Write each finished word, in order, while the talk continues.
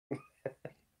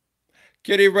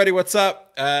Good everybody, what's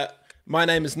up? My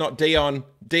name is not Dion.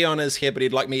 Dion is here, but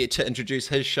he'd like me to introduce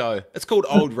his show. It's called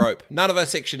Old Rope. None of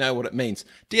us actually know what it means.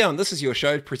 Dion, this is your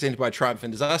show presented by Triumph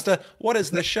and Disaster. What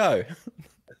is this show?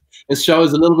 This show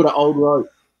is a little bit of old rope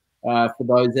for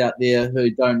those out there who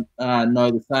don't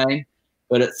know the saying,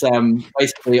 but it's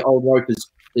basically old rope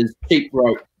is cheap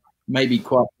rope, maybe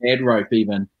quite bad rope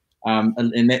even,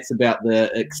 and that's about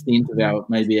the extent of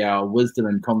our wisdom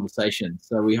and conversation.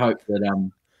 So we hope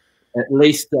that at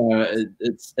least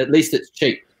it's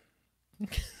cheap.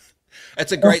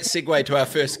 It's a great segue to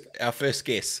our first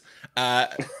guest.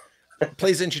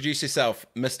 Please introduce yourself,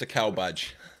 Mr. Karl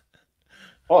Budge.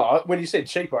 Oh, when you said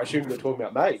cheap, I assumed you were talking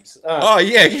about Mabes. Oh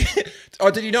yeah. Oh,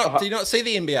 did you not see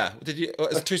the NBR? Did you? Oh,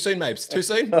 is it too soon, Mabes? Too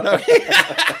soon? No.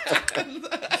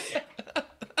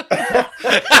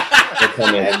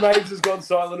 And Mabes has gone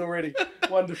silent already.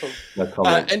 Wonderful. No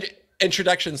comment. And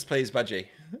introductions, please, Budgie.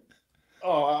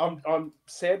 Oh, I'm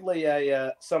sadly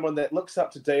someone that looks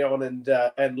up to Dion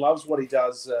and loves what he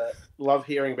does. Love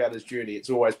hearing about his journey. It's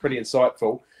always pretty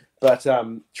insightful. But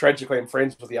tragically, I'm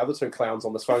friends with the other two clowns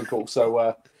on this phone call. So,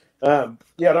 I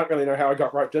don't really know how I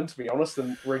got roped in, to be honest,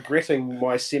 and regretting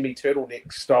my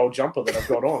semi-turtleneck style jumper that I've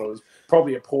got on. It was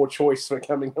probably a poor choice for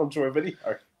coming onto a video.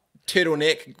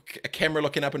 Turtleneck, a camera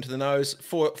looking up into the nose,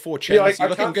 four channels. You're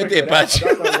looking good there, Budge. I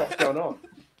don't know what's going on.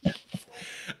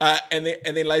 And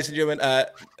then, ladies and gentlemen,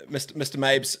 Mr.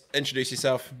 Mabes, introduce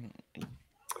yourself.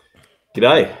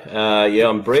 G'day.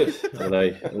 I'm Brett. I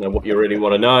don't know what you really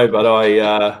want to know, but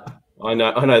I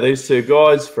know these two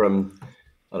guys from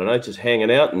just hanging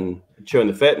out and chewing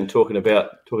the fat and talking about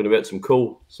some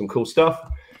cool stuff.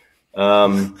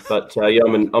 I'm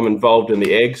involved in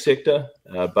the ag sector,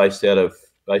 based out of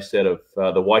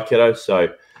the Waikato. So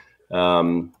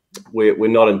we're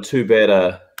not in too bad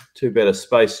a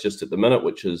space just at the minute,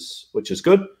 which is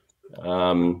good.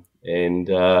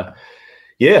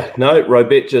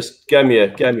 Robett just gave me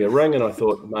a ring, and I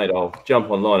thought, mate, I'll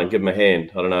jump online and give him a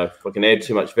hand. I don't know if I can add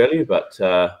too much value, but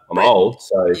I'm old,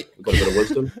 so I've got a bit of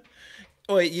wisdom.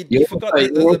 Oh, you forgot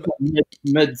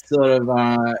mid sort of.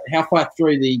 How far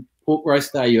through the pork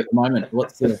roast are you at the moment?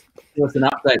 What's an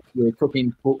update? You're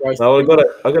cooking pork roast. Well, I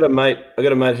got a mate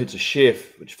who's a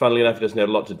chef, which funnily enough he doesn't have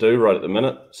a lot to do right at the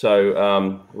minute.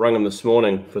 So rung him this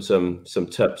morning for some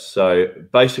tips. So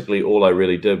basically, all I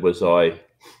really did was I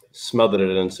smothered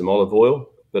it in some olive oil,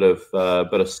 bit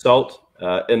of salt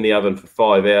in the oven for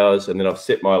 5 hours, and then I've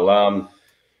set my alarm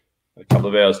a couple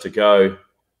of hours to go,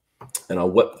 and I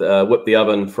whip the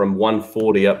oven from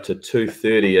 140 up to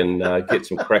 230 and get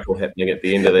some crackle happening at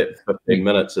the end of that 15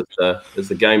 minutes. Is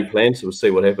the game plan, so we'll see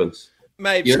what happens.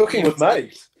 Mabes, You're cooking with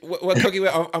Mabes. We're cooking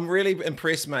with. I'm really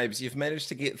impressed, Mabes. You've managed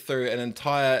to get through an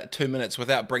entire 2 minutes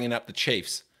without bringing up the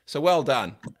Chiefs. So well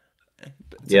done.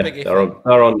 Yeah,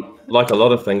 they're on, like a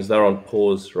lot of things, they're on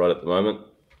pause right at the moment.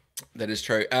 That is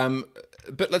true.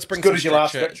 But let's bring As good some as your last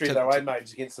structure victory, to- though,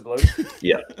 Mabes, against the Blues.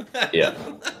 Yeah.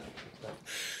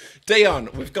 Dion,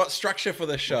 we've got structure for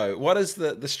this show. What is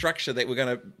the structure that we're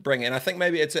going to bring? And I think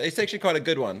maybe it's actually quite a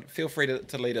good one. Feel free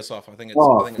to lead us off. I think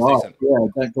it's decent. Yeah,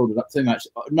 don't build it up too much.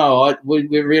 No,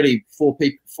 we're really four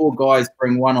guys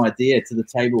bring one idea to the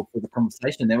table for the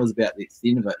conversation. That was about the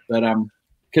extent of it. But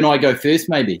can I go first,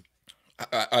 maybe?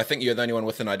 I think you're the only one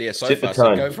with an idea so Set the far, so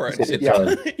tone. go for it. Set the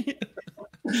tone.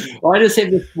 I just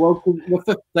have this. Well,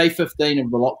 we're day 15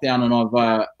 of the lockdown, and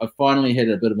I've finally had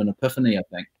a bit of an epiphany, I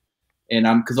think. And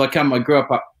because I grew up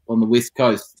on the west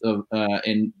coast,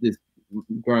 and there's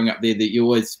growing up there that you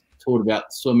always taught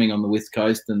about swimming on the west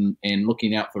coast and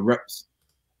looking out for rips,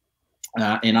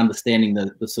 and understanding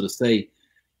the sort of sea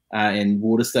and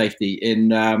water safety.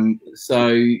 And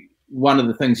so one of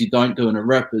the things you don't do in a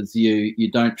rip is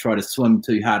you don't try to swim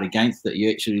too hard against it. You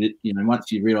actually,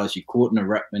 once you realise you're caught in a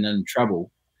rip and in trouble,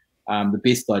 the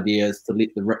best idea is to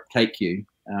let the rip take you,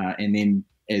 and then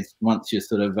once you're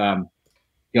sort of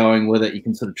going with it, you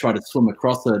can sort of try to swim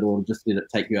across it, or just let it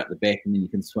take you out the back, and then you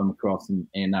can swim across and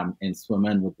swim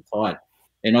in with the tide.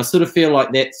 And I sort of feel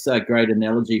like that's a great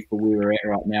analogy for where we're at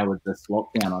right now with this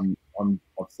lockdown. I think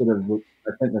I've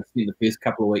spent the first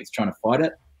couple of weeks trying to fight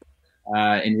it,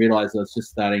 and realised I was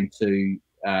just starting to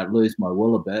lose my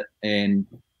will a bit, and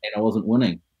I wasn't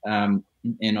winning. And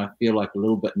I feel like a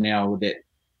little bit now that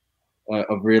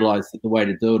I've realised that the way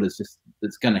to do it is just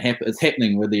it's going to happen. It's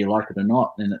happening whether you like it or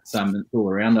not, and it's all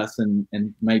around us. And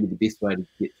maybe the best way to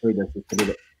get through this is to let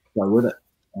it go with it,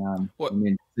 and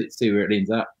then let's see where it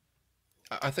ends up.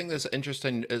 I think that's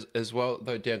interesting as well,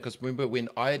 though, Dan, because remember when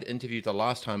I had interviewed the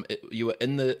last time, you were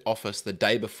in the office the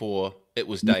day before it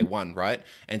was day one, right?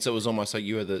 And so it was almost like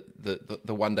you were the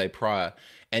 1 day prior.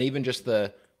 And even just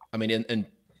in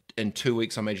in 2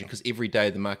 weeks, I imagine, because every day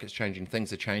the market's changing,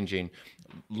 things are changing,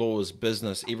 laws,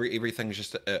 business, everything's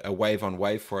just a wave on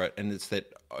wave for it, and it's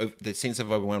that sense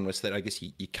of overwhelmness that I guess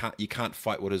you can't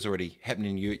fight what is already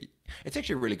happening. It's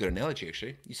actually a really good analogy.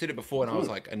 Actually, you said it before, and I was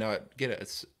like, I know it, get it.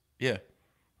 It's Well,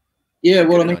 good I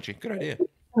mean, analogy. Good idea.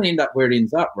 It's end up where it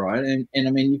ends up, right? And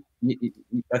I mean,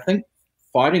 I think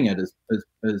fighting it is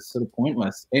sort of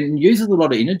pointless and uses a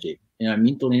lot of energy,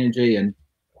 mental energy and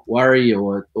worry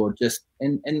or just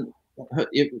and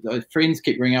friends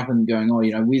keep ringing up and going, oh,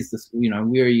 where's this, where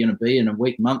are you going to be in a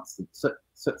week, months,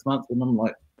 6 months? And I'm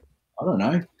like, I don't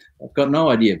know, I've got no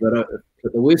idea. But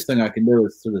the worst thing I can do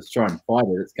is sort of try and fight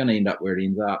it. It's going to end up where it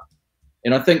ends up.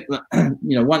 And I think,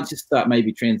 once you start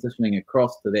maybe transitioning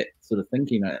across to that sort of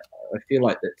thinking, I feel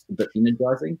like that's a bit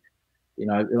energizing.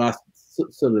 The last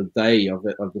sort of day of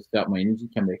it, I've just felt my energy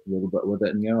come back a little bit with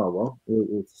it and go, oh, well,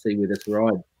 we'll see where this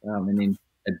ride, and then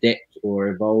adapt or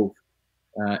evolve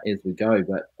as we go.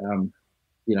 But,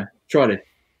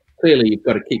 clearly you've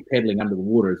got to keep paddling under the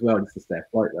water as well just to stay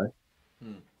afloat, though.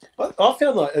 I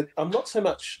found like I'm not so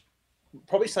much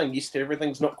probably saying yes to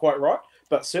everything's not quite right,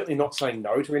 but certainly not saying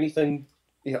no to anything.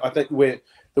 I think the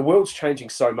world's changing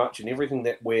so much, and everything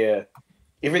that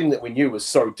we knew was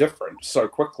so different so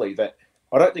quickly that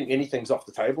I don't think anything's off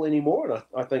the table anymore. And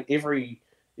I think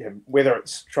whether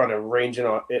it's trying to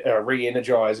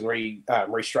re-energize and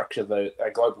restructure the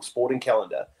global sporting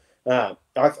calendar, I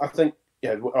think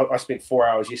I spent 4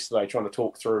 hours yesterday trying to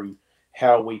talk through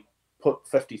how we put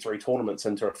 53 tournaments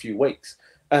into a few weeks,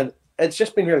 and it's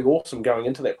just been really awesome going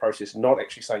into that process and not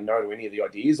actually saying no to any of the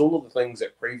ideas. All of the things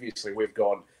that previously we've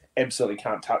gone, absolutely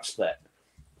can't touch that,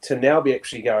 to now be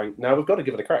actually going, no, we've got to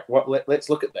give it a crack. Let's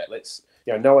look at that. Let's,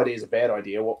 no idea is a bad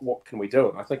idea. What can we do?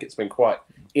 And I think it's been quite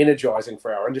energizing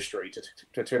for our industry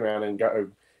to turn around and go,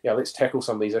 let's tackle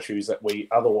some of these issues that we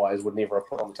otherwise would never have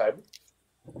put on the table.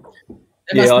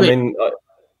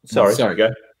 Sorry,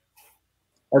 go.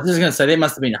 I was just going to say, that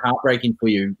must have been heartbreaking for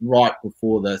you right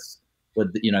before this,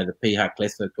 with the PH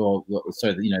Classic or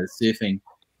the surfing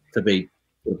to be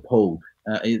pulled.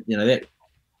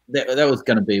 That was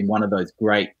going to be one of those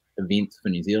great events for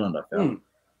New Zealand, I felt.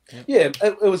 Yeah,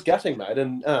 it was gutting, mate.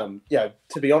 And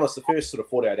to be honest, the first sort of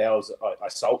 48 hours I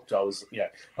sulked. I was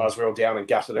real down and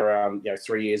gutted around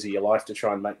 3 years of your life to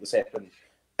try and make this happen,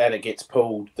 and it gets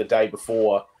pulled the day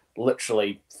before,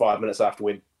 literally 5 minutes after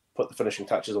we'd put the finishing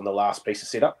touches on the last piece of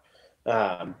setup.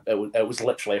 It was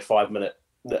literally a 5 minute.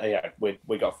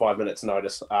 We got 5 minutes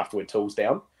notice after we'd tools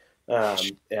down,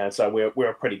 and so we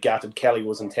were pretty gutted. Kelly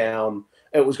was in town.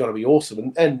 It was going to be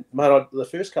awesome, and mate, the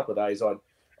first couple of days I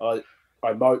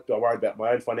moped. I worried about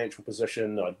my own financial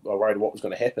position. I worried what was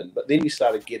going to happen. But then you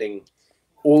started getting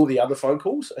all the other phone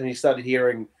calls, and you started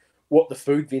hearing what the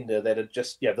food vendor that had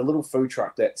just the little food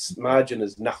truck that's margin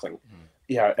is nothing,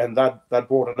 and they'd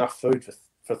brought enough food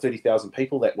for 30,000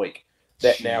 people that week.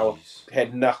 That now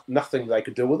had nothing they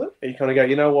could do with it. And you kind of go,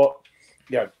 you know what?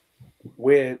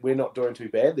 We're not doing too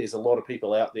bad. There's a lot of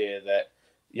people out there that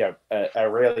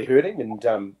are really hurting,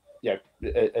 and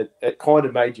it kind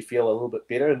of made you feel a little bit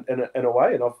better in a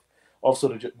way. And I've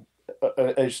sort of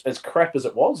as crap as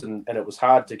it was, and it was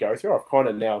hard to go through. I've kind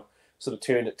of now sort of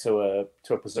turned it to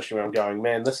a position where I'm going,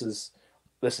 man, this is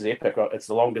epic. It's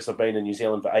the longest I've been in New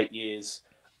Zealand for 8 years.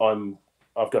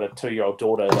 I've got a 2-year-old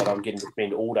daughter that I'm getting to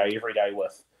spend all day, every day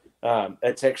with.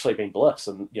 It's actually been bliss.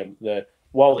 And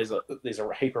while there's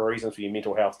a heap of reasons for your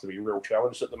mental health to be real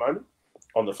challenged at the moment,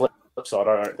 on the flip side,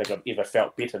 I don't think I've ever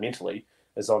felt better mentally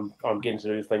as I'm getting to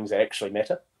do things that actually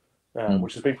matter,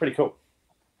 which has been pretty cool.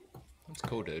 That's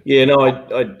cool, dude. Yeah, no,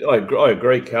 I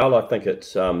agree, Karl. I think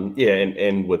it's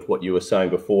and with what you were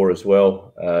saying before as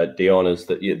well, Dion, is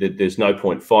that there's no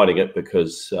point fighting it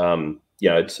because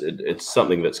it's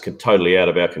something that's totally out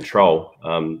of our control.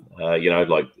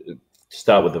 Like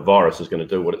start with the virus is going to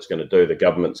do what it's going to do. The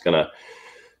government's going to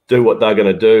do what they're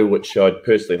going to do, which I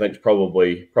personally think is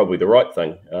probably the right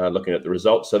thing, looking at the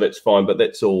results. So that's fine, but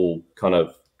that's all kind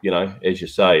of, as you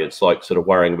say, it's like sort of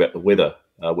worrying about the weather,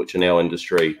 which in our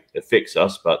industry affects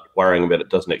us, but worrying about it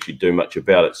doesn't actually do much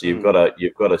about it. So you've got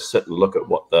to sit and look at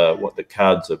what the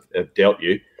cards have dealt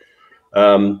you.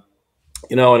 And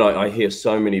I hear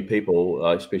so many people,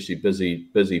 especially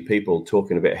busy people,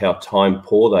 talking about how time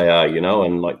poor they are,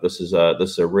 and like this is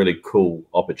a really cool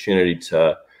opportunity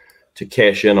to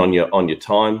cash in on your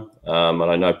time. And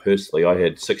I know personally, I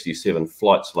had 67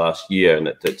 flights last year, and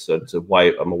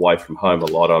I'm away from home a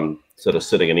lot. I'm sort of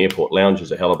sitting in airport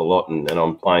lounges a hell of a lot, and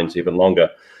on planes even longer.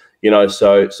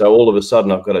 So all of a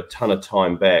sudden I've got a ton of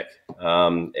time back,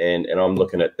 and I'm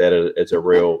looking at that as a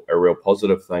real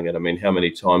positive thing. And I mean, how many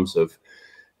times have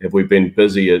have we been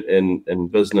busy in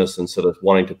business and sort of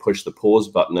wanting to push the pause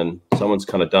button, and someone's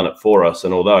kind of done it for us.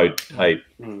 And although, hey,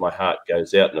 my heart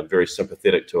goes out and I'm very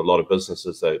sympathetic to a lot of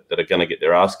businesses that are going to get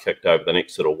their ass kicked over the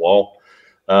next little while.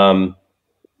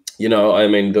 You know, I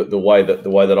mean, the way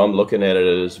that I'm looking at it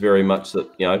is very much that,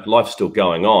 you know, life's still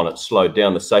going on. It's slowed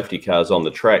down. The safety car's on the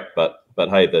track, but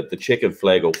hey, the checkered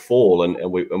flag will fall,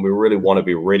 and we really want to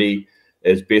be ready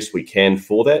as best we can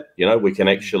for that. You know, we can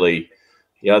actually,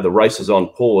 you know, the race is on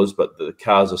pause, but the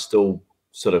cars are still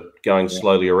sort of going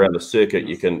slowly around the circuit.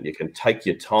 You can take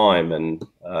your time and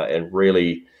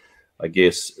really, I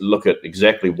guess, look at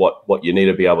exactly what you need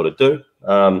to be able to do.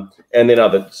 And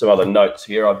then some other notes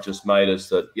here I've just made is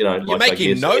that, you know, you're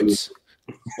making notes.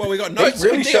 Well, we got notes.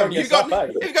 Really Dion, you've got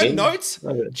notes.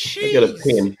 I got a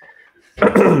pen.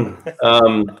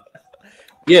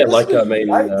 Yeah, like I mean, you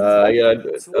know,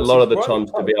 a lot of the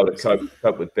times to be able to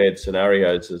cope with bad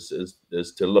scenarios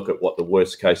is to look at what the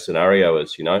worst case scenario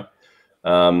is, you know.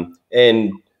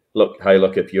 And look,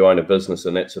 if you own a business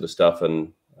and that sort of stuff,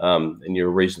 and you're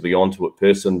a reasonably onto it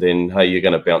person, then hey, you're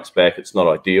going to bounce back. It's not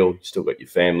ideal. You still got your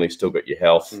family, still got your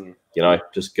health. You know,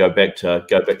 just go back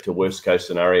to worst case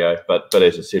scenario. But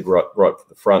as I said right from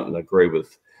the front, and I agree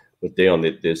with Dion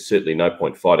that there's certainly no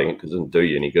point fighting it because it doesn't do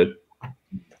you any good.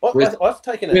 I've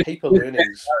taken a heap of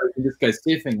learnings. You just go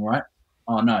surfing, right?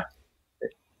 Oh no.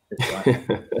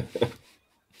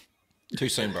 Too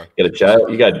soon, bro. You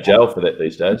go to jail for that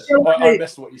these days. I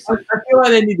missed what you said. I feel like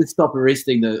they need to stop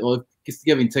arresting or just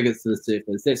giving tickets to the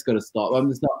surfers. That's got to stop.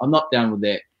 I'm not down with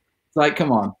that. It's like,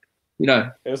 come on, you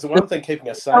know. It was the one thing keeping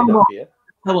us sane up here.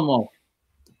 Tell them all.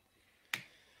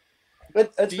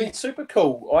 It's been super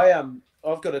cool.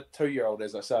 I've got a 2-year-old,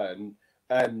 as I say,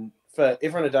 and for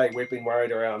every day we've been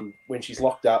worried around when she's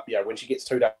locked up. You know, when she gets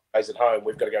 2 days at home,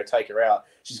 we've got to go take her out.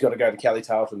 She's got to go to Kelly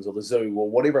Tarleton's or the zoo or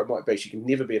whatever it might be. She can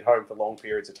never be at home for long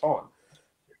periods of time.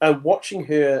 And watching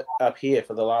her up here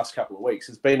for the last couple of weeks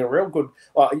has been a real good.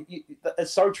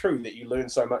 It's so true that you learn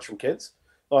so much from kids.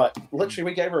 Like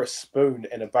literally, we gave her a spoon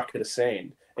and a bucket of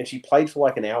sand, and she played for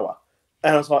like an hour.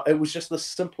 And I was like, it was just the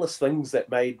simplest things that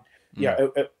made. You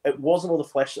know, it wasn't all the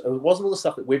flash. It wasn't all the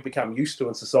stuff that we've become used to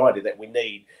in society that we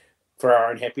need for our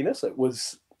own happiness. It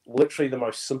was literally the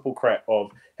most simple crap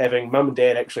of having mum and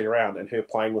dad actually around and her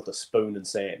playing with a spoon and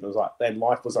sand. It was like, and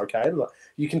life was okay. Like,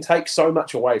 you can take so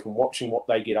much away from watching what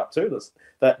they get up to.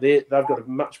 They've got a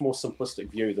much more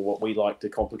simplistic view than what we like to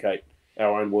complicate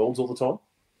our own worlds all the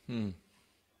time.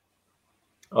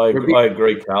 I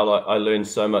agree, Karl. I learn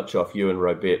so much off you and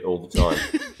Robett all the time.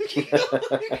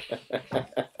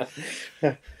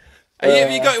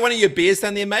 Have you got one of your beers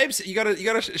down there, Mabes? You got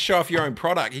to show off your own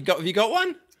product. Have you got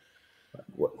one?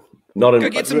 Not in. Go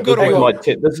get some good oil.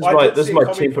 This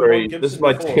is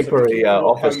my temporary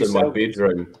office in my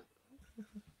bedroom.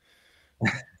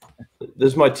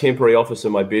 This is my temporary office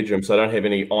in my bedroom, so I don't have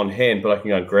any on hand, but I can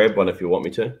go and grab one if you want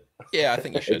me to. Yeah, I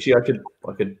think you should. Actually,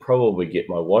 I could probably get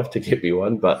my wife to get me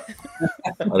one, but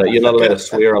you're not allowed to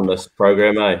swear on this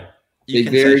program, eh? You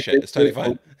can say shit. It's totally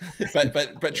fine.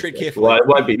 But tread carefully. Well, it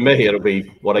won't be me. It'll be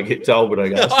what I get told when I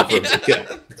go.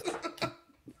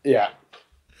 Yeah.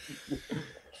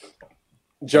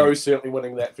 Joe's certainly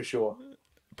winning that for sure.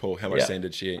 Paul, how much sand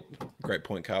did she eat? Great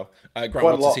point, Karl.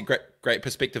 Great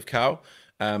perspective, Karl.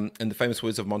 In the famous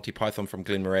words of Monty Python from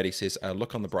Glenn Moretti says,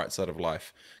 look on the bright side of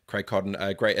life. Craig Codden,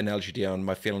 great analogy, Dion.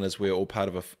 My feeling is we're all part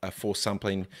of a forced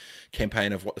sampling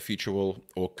campaign of what the future will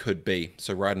or could be.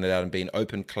 So writing it out and being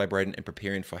open, collaborating and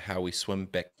preparing for how we swim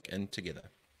back in together.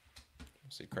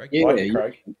 See, Craig?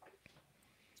 Craig.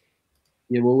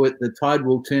 Yeah, well, the tide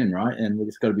will turn, right? And we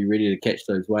just got to be ready to catch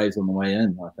those waves on the way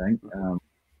in, I think.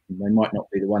 They might not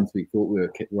be the ones we thought we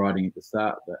were riding at the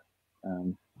start, but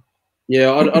I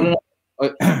don't know.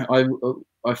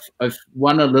 I've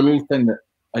one a little thing that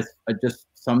I just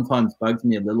sometimes bugs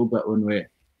me a little bit when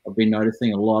I've been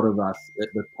noticing a lot of us at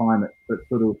the time that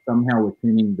sort of somehow we're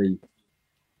turning the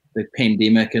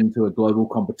pandemic into a global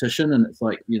competition, and it's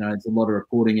like, you know, it's a lot of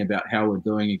reporting about how we're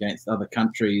doing against other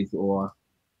countries, or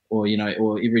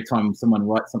every time someone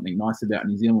writes something nice about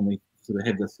New Zealand, we sort of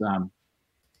have this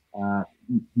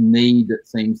need, it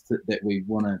seems, that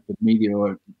the media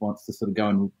wants to sort of go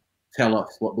and tell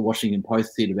us what the Washington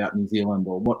Post said about New Zealand,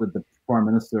 or what did the Prime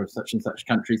Minister of such and such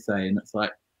country say. And it's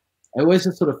like, I always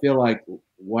just sort of feel like,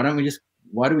 why do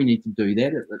we need to do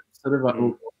that? It sort of like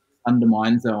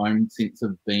undermines our own sense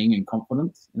of being and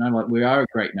confidence. You know, like, we are a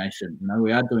great nation, you know,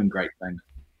 we are doing great things.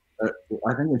 But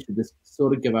I think we should just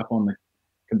sort of give up on the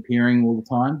comparing all the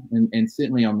time, and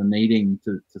certainly on the needing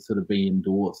to sort of be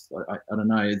endorsed. I don't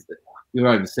know, is that you're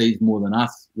overseas more than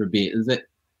us, Robett?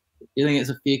 You think it's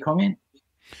a fair comment?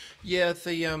 Yeah,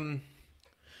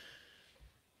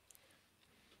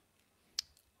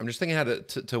 I'm just thinking how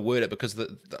to word it, because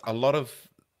a lot of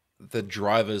the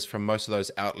drivers from most of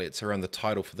those outlets are on the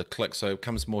title for the click, so it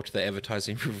comes more to the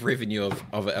advertising revenue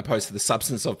of it, opposed to the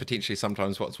substance of potentially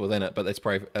sometimes what's within it. But that's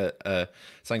probably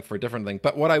something for a different thing.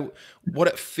 But what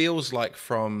it feels like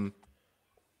from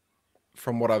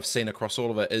what I've seen across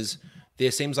all of it is there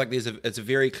seems like it's a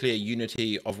very clear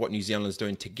unity of what New Zealand is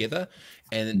doing together,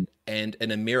 and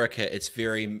in America it's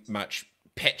very much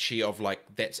patchy of like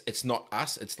it's not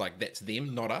us, it's like that's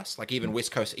them, not us. Like even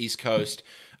West Coast, East Coast,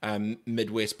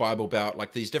 Midwest, Bible Belt,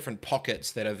 like these different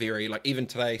pockets that are very like, even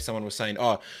today someone was saying,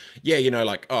 oh yeah,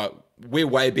 like, oh, we're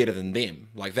way better than them,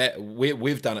 like that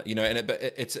we've done it, and but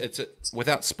it's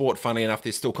without sport, funnily enough,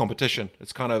 there's still competition.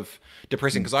 It's kind of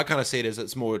depressing, because I kind of see it as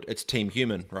it's team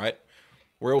human, right?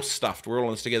 We're all stuffed, we're all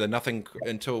in this together, nothing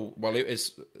until, well,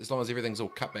 as long as everything's all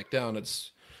cut back down,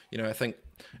 it's, I think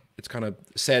it's kind of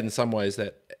sad in some ways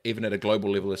that even at a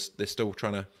global level, they're still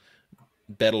trying to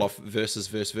battle off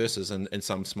versus in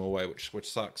some small way, which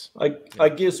sucks. I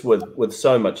guess with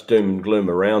so much doom and gloom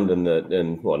around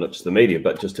well, not just the media,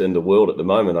 but just in the world at the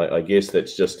moment, I guess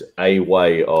that's just a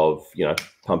way of,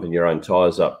 pumping your own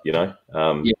tires up,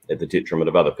 at the detriment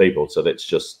of other people. So that's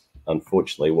just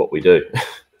unfortunately what we do.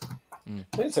 I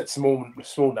think it's that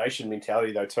small nation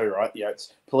mentality though too, right?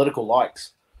 It's political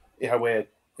likes, where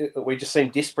we just seem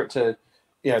desperate to,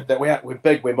 that we're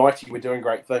big, we're mighty, we're doing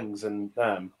great things. And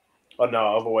I don't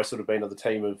know, I've always sort of been of the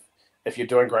team of, if you're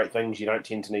doing great things, you don't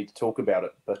tend to need to talk about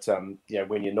it. But,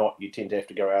 when you're not, you tend to have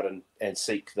to go out and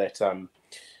seek that,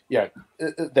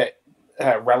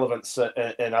 that relevance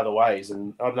in other ways.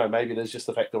 And I don't know, maybe it is just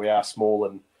the fact that we are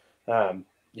small and,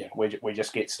 we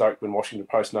just get stoked when Washington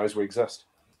Post knows we exist.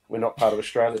 We're not part of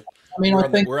Australia. I mean, I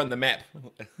think we're on the map.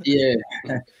 Yeah.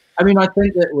 I mean, I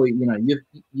think that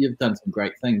you've done some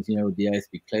great things, with the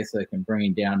ASB Classic and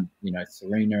bringing down,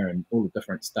 Serena and all the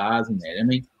different stars and that. I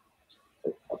mean,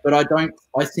 but I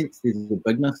sense there's a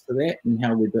bigness to that and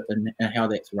how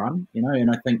that's run,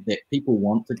 and I think that people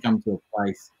want to come to a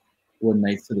place when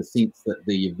they sort of sense that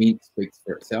the event speaks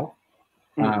for itself.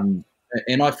 And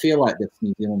I feel like this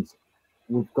New Zealand's,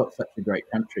 we've got such a great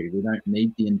country. We don't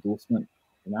need the endorsement,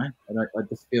 I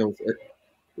just feel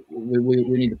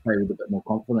we need to play with a bit more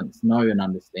confidence, know and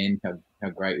understand how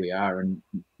great we are, and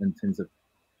in terms of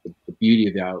the beauty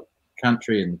of our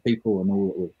country and the people and all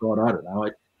that we've got. I don't know.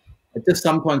 I just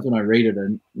sometimes when I read it,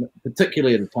 and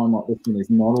particularly at a time like this when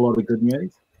there's not a lot of good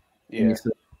news, and you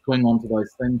sort of cling on to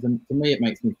those things, and to me it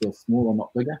makes me feel smaller, not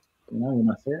bigger. When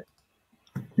I see it.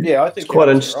 Yeah, I think it's quite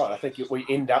interesting. Right. I think we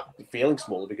end up feeling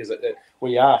smaller because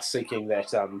we are seeking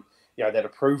that that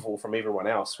approval from everyone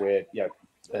else. Where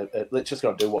let's just go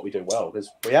and do what we do well,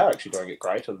 because we are actually doing it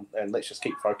great, and let's just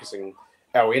keep focusing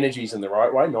our energies in the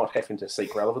right way, not having to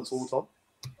seek relevance all the time.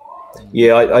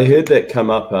 Yeah, I heard that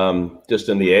come up just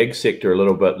in the ag sector a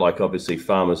little bit. Like obviously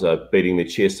farmers are beating their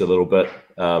chest a little bit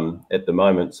at the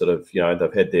moment. Sort of,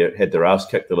 they've had their ass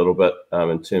kicked a little bit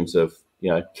in terms of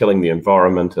killing the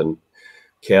environment and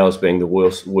cows being the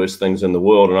worst things in the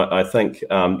world. And I think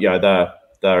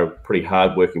they're a pretty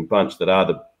hard-working bunch that are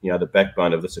the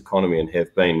backbone of this economy and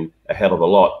have been a hell of a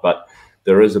lot. But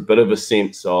there is a bit of a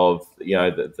sense of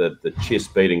the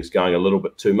chest beating's going a little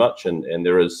bit too much, and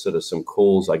there is sort of some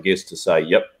calls, I guess, to say,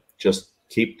 yep, just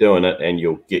keep doing it and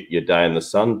you'll get your day in the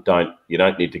sun. You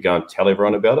don't need to go and tell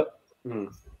everyone about it.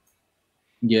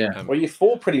 Yeah. Well, you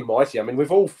fall pretty mighty. I mean,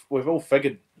 we've all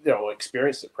figured,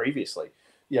 experienced it previously.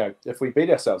 If we beat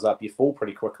ourselves up, you fall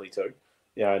pretty quickly too.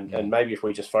 And maybe if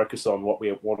we just focus on what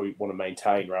we want to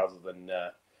maintain rather than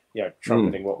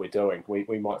trumpeting what we're doing,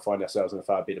 we might find ourselves in a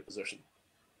far better position.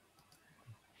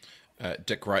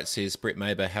 Dick Wright says, Brett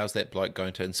Maber, how's that bloke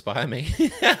going to inspire me?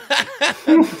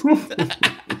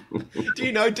 Do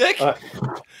you know Dick?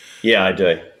 Yeah, I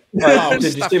do.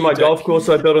 Did you see my golf course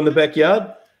I built in the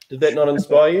backyard? Did that not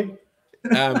inspire you?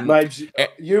 Mate,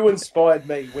 you inspired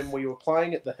me when we were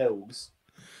playing at the Hills,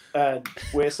 and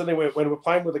when we're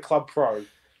playing with a club pro,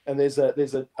 and there's a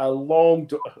long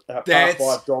par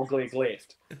 5 dog leg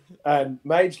left, and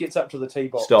Mage gets up to the tee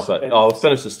box. Stop it! I'll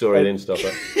finish the story then. Stop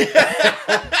it.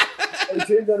 He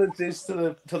turns on and says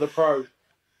to the pro,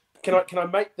 "Can I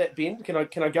make that bend? Can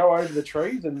I go over the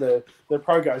trees?" And the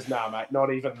pro goes, "Nah, mate,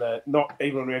 not even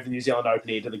when we have the New Zealand Open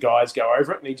here do the guys go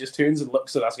over it." And he just turns and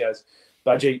looks at us, and goes,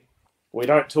 "Budgie, we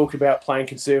don't talk about playing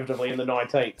conservatively in the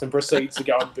 19th," and proceeds to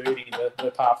go and birdie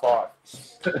the par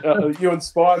 5. You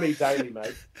inspire me daily,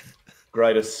 mate.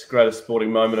 Greatest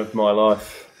sporting moment of my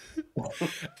life.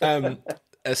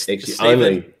 Actually,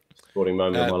 only sporting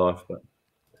moment of my life. But.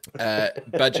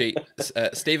 Budgie,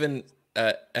 Stephen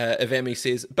Avami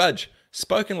says, Budge,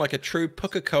 spoken like a true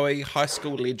Pukekohe high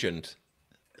school legend.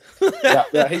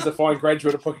 Yeah, he's a fine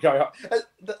graduate of Pukekohe.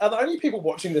 Are the only people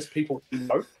watching this people you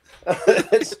know?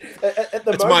 It's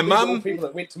my mum, people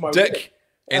that went to my Dick,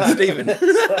 and Stephen.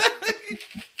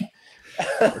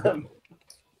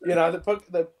 You know,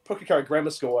 the Pukekohe Grammar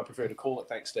School, I prefer to call it.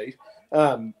 Thanks, Steve.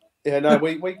 Yeah, no,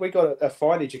 we got a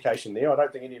fine education there. I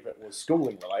don't think any of it was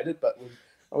schooling related, but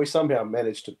we somehow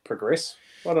managed to progress.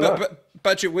 I don't know. But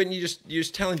Budge, when you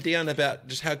was telling Dion about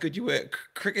just how good you were at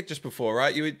cricket just before,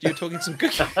 right? You were talking some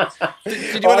good.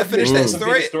 Did you want to finish that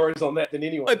story? Stories on that than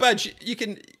anyone. Oh, Budge, I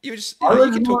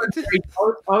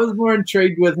was more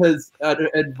intrigued with his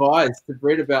advice to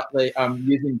Brett about the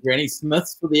using Granny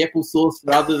Smiths for the applesauce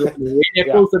rather than the red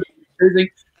apples that he was choosing.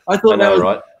 I thought that was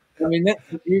right. I mean,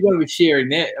 you got to be sharing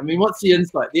that. I mean, what's the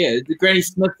insight there? The Granny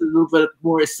Smith is a little bit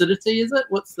more acidity, is it?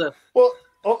 What's the well?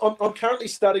 I'm currently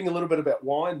studying a little bit about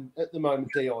wine at the moment,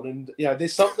 Dion, and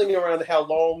there's something around how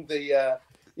long the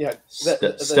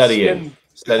studying.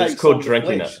 It's called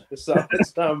drinking it. So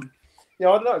it's I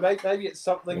don't know. Maybe it's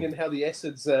something in how the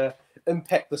acids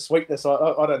impact the sweetness. I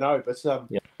don't know, but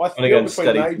I feel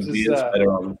between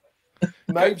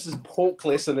Mabe's pork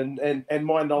lesson and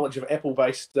my knowledge of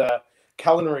apple-based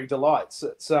culinary delights,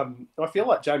 it's I feel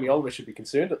like Jamie Oliver should be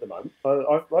concerned at the moment.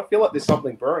 I feel like there's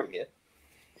something brewing here.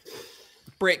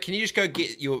 Brett, can you just go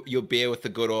get your beer with the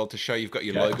good oil to show you've got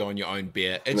your logo on your own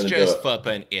beer? It's just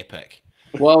flipping epic.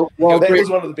 Well, that was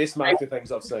one of the best marketing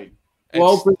things I've seen.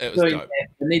 While Brett's doing that, I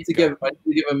need to give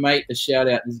a mate a shout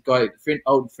out. This guy,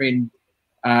 old friend,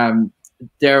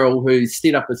 Daryl, who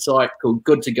set up a site called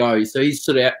Good to Go. So he's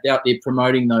sort of out there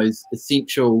promoting those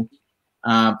essential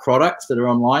products that are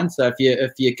online. So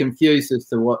if you're confused as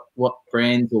to what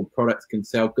brands or products can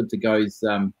sell, Good to Go's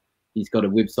he's got a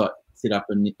website set up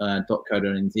in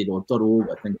 .co.nz or .org,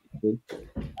 I think it's good.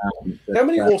 How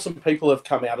many awesome people have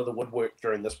come out of the woodwork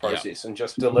during this process and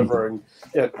just delivering?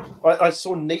 I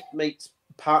saw Neat Meats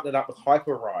partnered up with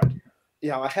Hyperride.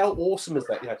 How awesome is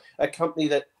that? A company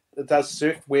that does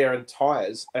surfwear and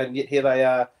tires, and yet here they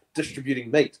are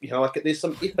distributing meat. There's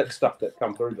some epic stuff that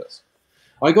come through this.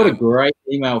 I got a great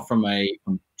email from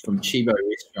Chibo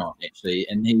Restaurant actually,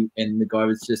 and the guy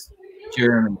was just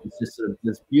Jeremy. It's just sort of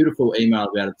this beautiful email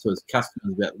about it to his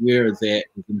customers about where is that.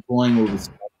 He's employing all this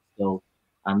stuff still,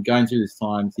 going through this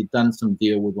times. He'd done some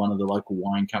deal with one of the local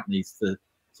wine companies to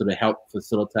sort of help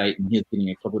facilitate, and he's getting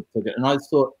a couple ticket. And I just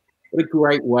thought, what a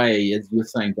great way, as you're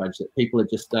saying, Budge, that people are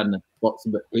just starting to box a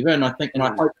bit clever. And I think, and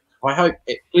I hope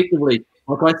collectively,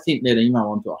 like I sent that email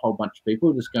on to a whole bunch of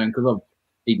people, just going, because I've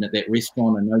eaten at that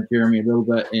restaurant and know Jeremy a little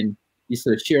bit, and you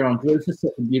sort of share it on, because it's just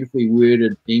such a beautifully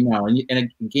worded email. And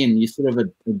again, you sort of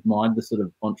admired the sort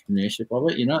of entrepreneurship of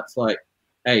it. It's like,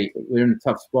 hey, we're in a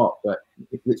tough spot, but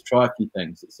let's try a few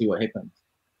things. Let's see what happens.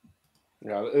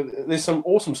 There's some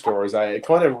awesome stories. It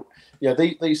kind of,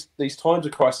 these times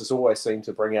of crisis always seem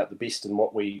to bring out the best in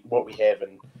what we have.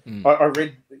 And I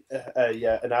read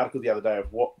an article the other day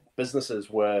of what businesses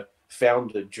were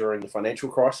founded during the financial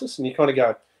crisis, and you kind of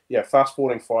go, fast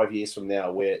forwarding 5 years from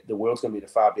now, where the world's going to be in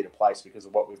a far better place because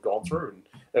of what we've gone through.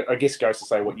 And I guess goes to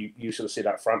say what you should have said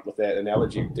up front with that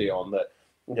analogy, Dion, that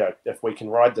if we can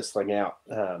ride this thing out,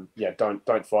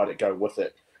 don't fight it, go with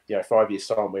it. 5 years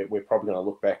time, we're probably going to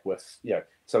look back with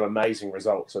some amazing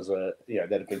results as that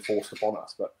have been forced upon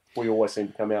us. But we always seem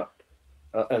to come out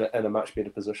in a much better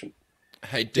position.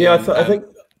 Hey, Dion, I think.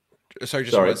 Sorry,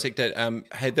 just one sec.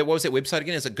 Hey, what was that website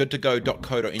again? Is it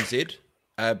goodtogo.co.nz?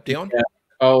 Dion. Yeah.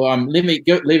 Oh, leave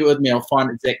it with me. I'll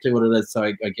find exactly what it is, so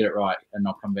I get it right, and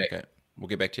I'll come back. Okay. We'll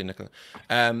get back to you, Nicola.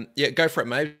 Go for it,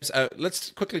 mate.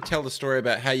 Let's quickly tell the story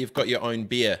about how you've got your own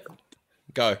beer.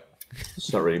 Go.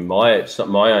 It's not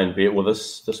my own beer. Well,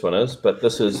 this one is, but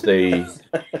this is the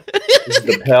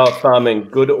Power Farming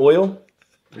Good Oil.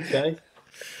 Okay.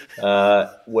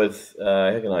 With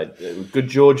Good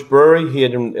George Brewery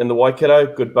here in the Waikato.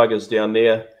 Good buggers down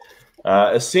there.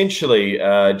 Essentially,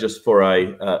 just for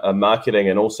a marketing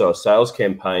and also a sales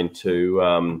campaign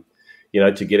to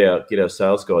get our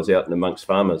sales guys out and amongst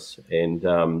farmers, and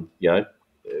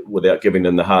without giving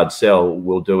them the hard sell,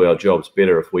 we'll do our jobs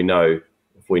better if we know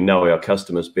our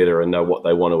customers better and know what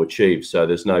they want to achieve. So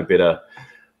there's no better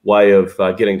way of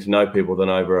getting to know people than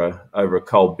over a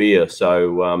cold beer.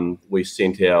 So we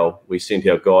sent our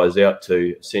guys out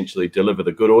to essentially deliver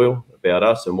the good oil about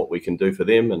us and what we can do for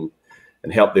them and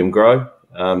help them grow.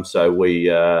 So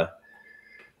we're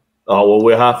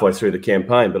halfway through the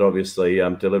campaign, but obviously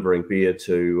delivering beer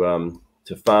to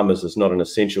farmers is not an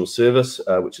essential service,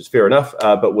 which is fair enough.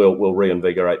 But we'll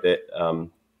reinvigorate that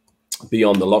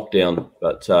beyond the lockdown.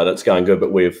 But that's going good.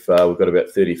 But we've got about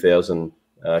 30,000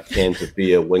 cans of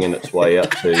beer winging its way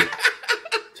out to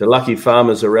lucky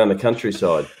farmers around the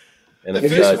countryside. and The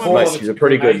it's, first one mate, was- she's a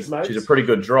pretty good. Mates. She's a pretty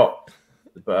good drop.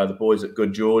 The boys at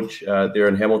Good George, there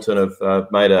in Hamilton,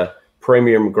 have made a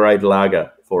premium grade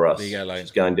lager for us. There you go, Lane.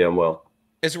 It's going down well.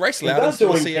 Is Race They're Loudon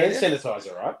still doing CA hand there?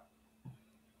 sanitizer, right?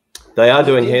 They are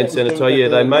doing Yeah, hand that was sanitizer. doing- Yeah,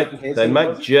 they're they making hand make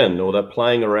sanitizer. gin, or they're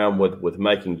playing around with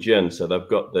making gin. So they've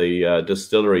got the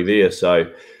distillery there. So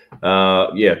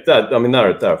yeah,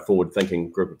 they're a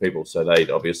forward-thinking group of people. So they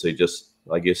obviously just,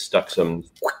 I guess, stuck some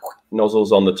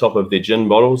nozzles on the top of their gin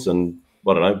bottles and,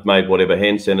 I don't know, made whatever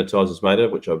hand sanitizer's made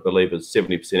of, which I believe is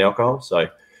 70% alcohol. So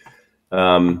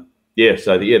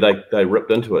they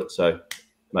ripped into it. So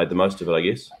made the most of it, I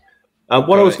guess.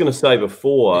 What I was going to say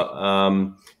before,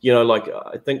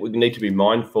 I think we need to be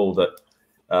mindful that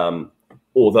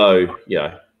although,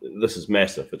 this is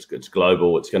massive, it's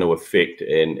global, it's going to affect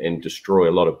and destroy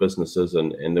a lot of businesses,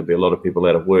 and there'll be a lot of people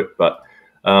out of work. But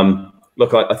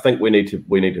look, I think we need to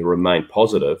remain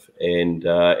positive,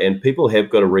 and people have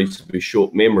got a reasonably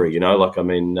short memory.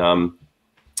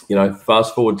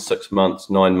 Fast forward 6 months,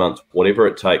 9 months, whatever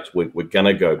it takes, we're going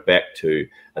to go back to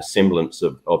a semblance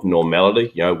of normality.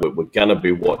 We're going to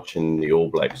be watching the All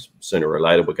Blacks sooner or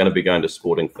later. We're going to be going to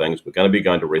sporting things. We're going to be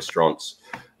going to restaurants.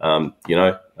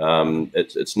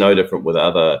 It's no different with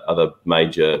other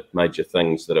major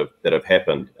things that have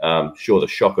happened. Sure, the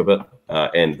shock of it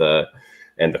and the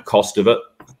cost of it,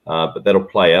 but that'll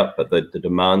play out. But the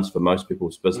demands for most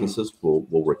people's businesses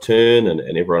will return, and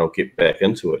everyone will get back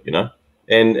into it.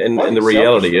 And the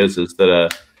reality is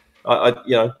that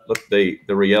the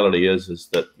reality is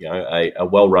that a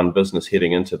well-run business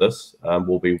heading into this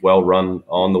will be well-run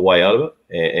on the way out of it,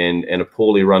 and a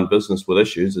poorly run business with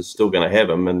issues is still going to have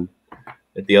them and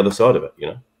at the other side of it.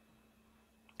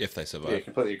 If they survive. Yeah,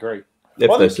 completely agree.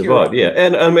 If they survive, yeah.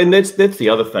 And I mean that's the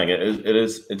other thing.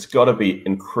 It's got to be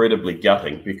incredibly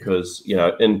gutting, because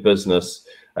in business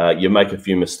you make a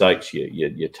few mistakes,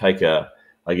 you take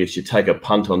a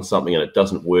punt on something and it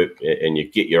doesn't work, and you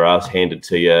get your ass handed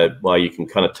to you. Well, you can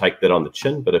kind of take that on the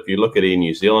chin. But if you look at Air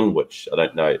New Zealand, which I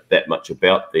don't know that much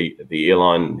about the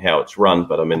airline and how it's run,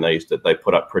 but I mean they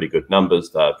put up pretty good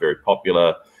numbers. They're very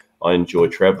popular. I enjoy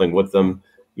traveling with them.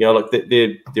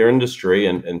 Their industry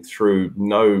and through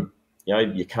no,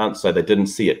 you can't say they didn't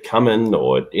see it coming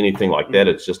or anything like that.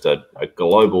 It's just a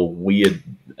global weird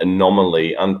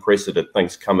anomaly, unprecedented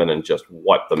things come in and just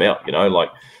wipe them out.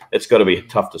 It's got to be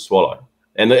tough to swallow,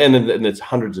 and there's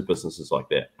hundreds of businesses like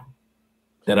that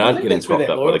aren't getting propped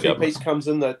up by the government. Piece comes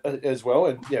in as well,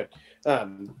 and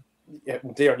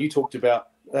Dion, you talked about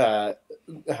going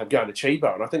to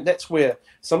Chibo, and I think that's where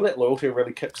some of that loyalty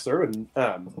really kicks through.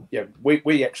 And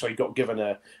we actually got given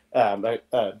a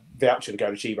voucher to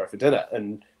go to Chibo for dinner,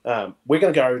 and we're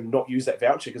going to go and not use that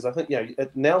voucher, because I think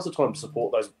now's the time to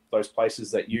support those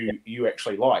places that you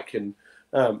actually like. And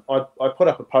I put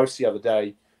up a post the other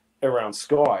day around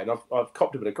Sky, and I've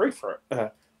copped a bit of grief for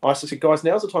it. I said, guys,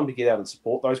 now's the time to get out and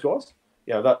support those guys.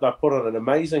 They've put on an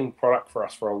amazing product for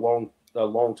us for a long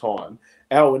time.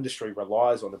 Our industry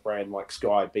relies on a brand like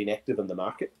Sky being active in the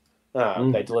market.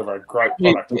 They deliver a great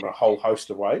product in a whole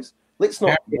host of ways. Let's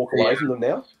not walk away from them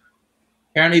now.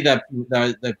 Apparently,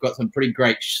 they've got some pretty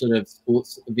great sort of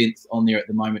sports events on there at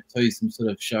the moment too. Some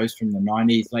sort of shows from the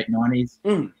late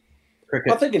 90s.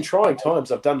 Cricket. I think in trying times,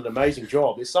 they've done an amazing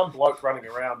job. There's some bloke running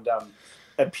around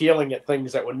appealing at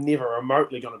things that were never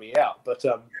remotely going to be out. But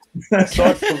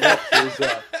aside from that,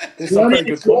 there's some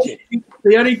pretty good content.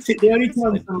 The only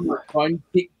time I find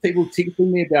people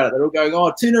texting me about it, they're all going,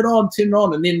 "Oh, turn it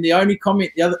on," and then the only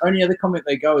other comment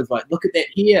they go is like, "Look at that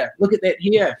here, look at that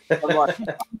here." I'm like,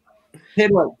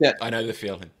 head like that. I know the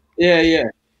feeling. Yeah.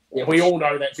 We all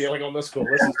know that feeling on this call.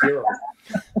 This is terrible.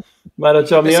 Mate,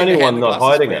 I'm the only one not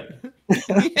hiding it.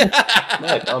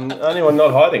 Mate, I'm the only one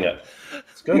not hiding it.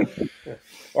 It's good.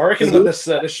 I reckon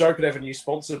that this show could have a new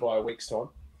sponsor by a week's time.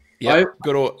 Yeah,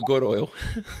 good oil.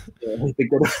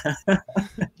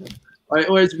 I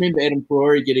always remember Adam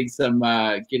Ferrari getting some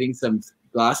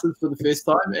glasses for the first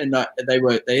time, and they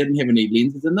didn't have any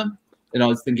lenses in them, and I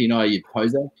was thinking, "Oh, you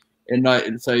poser!" And I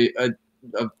sort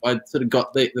of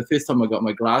got the first time I got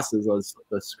my glasses, I was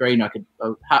the screen. I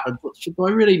thought, do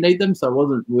I really need them? So I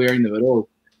wasn't wearing them at all.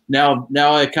 Now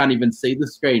I can't even see the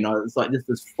screen. It's like just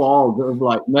this fog of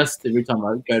like mist every time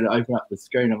I go to open up the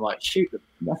screen. I'm like, shoot, there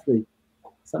must be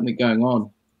something going on.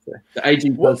 So the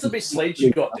aging. What's the best sleeves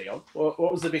you got, Dion? What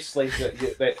was the best sleeves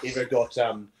that ever got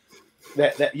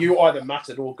that you either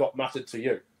muttered or got muttered to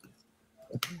you?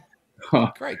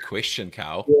 Great question,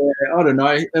 Karl. Yeah, I don't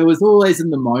know. It was always in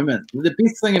the moment. The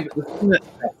best thing about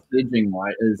sledging,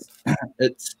 right, is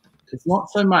it's not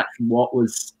so much what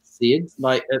was said.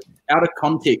 Like out of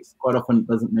context, quite often it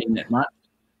doesn't mean that much.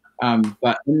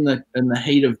 But in the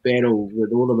heat of battle,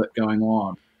 with all of it going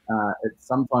on,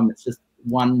 sometimes it's just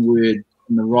one word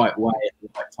in the right way at the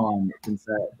right time that can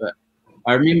say it. But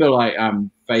I remember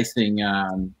facing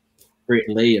Brett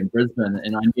Lee in Brisbane,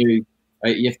 and I knew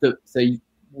you have to. So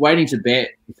waiting to bat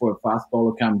before a fast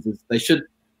bowler comes is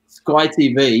Sky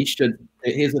TV should.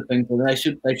 Here's the thing for them.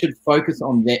 They should focus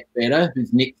on that batter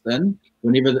who's next in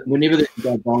whenever they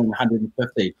go bowling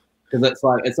 150, because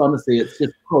it's honestly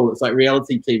just cool. It's like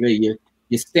reality TV.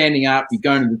 You're standing up, you're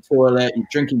going to the toilet, you're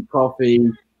drinking coffee.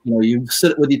 You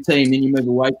sit with your team, then you move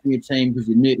away from your team because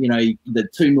they're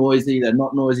too noisy, they're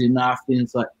not noisy enough. Then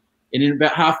it's like, and in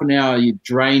about half an hour, you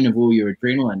drain of all your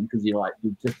adrenaline because you're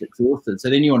just exhausted. So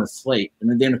then you want to sleep,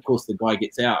 and then of course the guy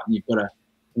gets out, and you've got to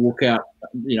walk out,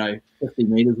 50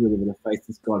 meters with him to face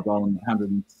this guy bowling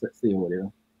 160 or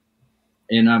whatever.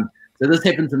 And so this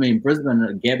happened to me in Brisbane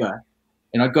at Gabba,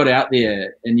 and I got out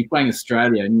there, and you're playing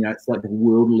Australia, and it's like the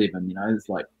World 11. It's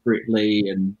like Brett Lee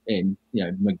and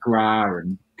McGrath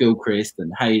and Gilchrist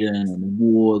and Hayden and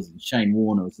Wars and Shane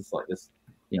Warne. It was just like this,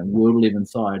 World 11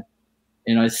 side.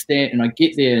 And I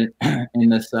get there,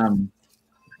 and this and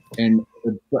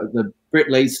the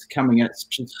Brett Lee's coming out,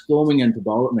 storming in to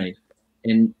bowl at me,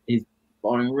 and he's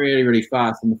bowling really, really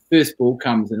fast. And the first ball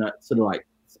comes, and it sort of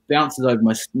bounces over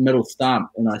my middle stump,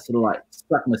 and I sort of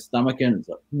stuck my stomach in, and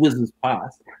it whizzes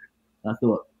past. And I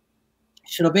thought,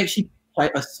 I've actually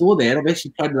played. I saw that I've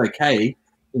actually played it okay,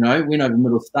 went over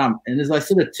middle stump. And as I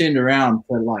sort of turned around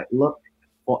to look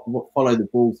what follow the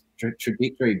ball's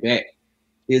trajectory back,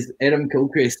 there's Adam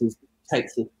Gilchrist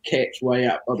takes the catch way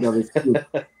up above his head.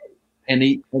 And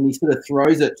he sort of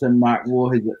throws it to Mark Waugh,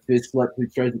 who's at first flip, who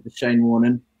throws it to Shane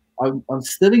Warne. I'm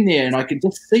sitting there, and I could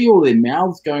just see all their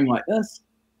mouths going like this.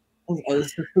 It was a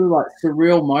sort of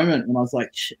surreal moment when I was like,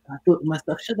 shit, I thought to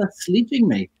myself, shit, they're sledging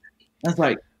me. I was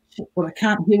like, shit, but I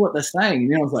can't hear what they're saying.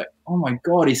 And then I was like, oh my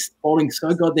God, he's bowling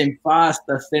so goddamn fast.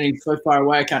 They're standing so far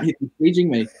away, I can't hear them sledging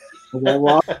me. I was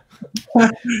like,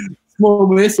 well, small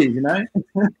mercies,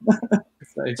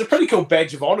 So, it's a pretty cool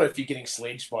badge of honor if you're getting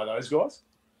sledged by those guys.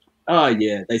 Oh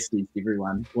yeah, they sledged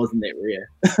everyone. Wasn't that rare?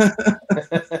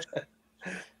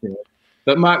 Yeah.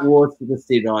 But Mark Ward just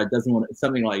said, "Oh, he doesn't want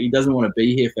something like he doesn't want to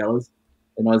be here, fellas."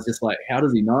 And I was just like, "How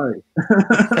does he know?"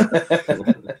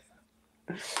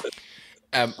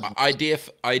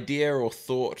 Idea or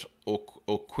thought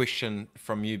or question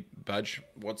from you, Budge.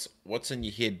 What's in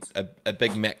your head? A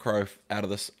big macro out of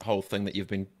this whole thing that you've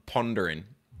been pondering,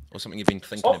 or something you've been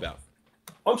thinking about.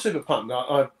 I'm super pumped.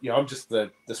 I'm just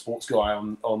the sports guy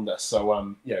on this.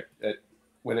 So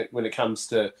when it comes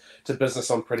to business,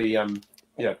 I'm pretty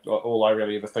all I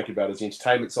really ever think about is the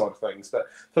entertainment side of things. But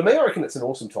for me, I reckon it's an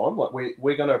awesome time. Like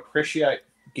we're going to appreciate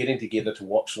getting together to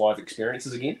watch live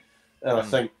experiences again. And I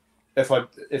think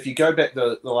if you go back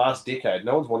the last decade,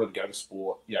 no one's wanted to go to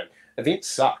sport. Events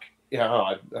suck.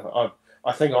 I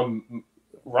think I'm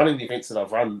running the events that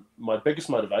I've run. My biggest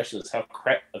motivation is how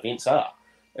crap events are.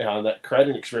 And that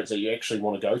creating an experience that you actually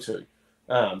want to go to.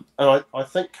 And I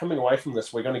think coming away from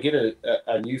this, we're going to get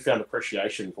a newfound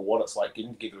appreciation for what it's like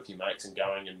getting together with your mates and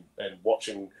going and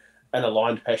watching an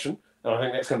aligned passion. And I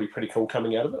think that's going to be pretty cool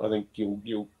coming out of it. I think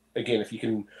you'll again, if you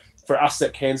can, for us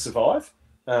that can survive,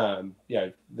 the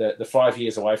 5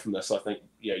 years away from this, I think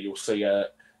you'll see a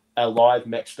live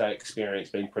match day experience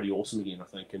being pretty awesome again, I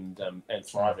think, and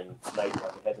thriving maybe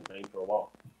like it hasn't been for a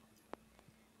while.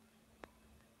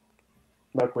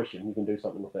 No question. You can do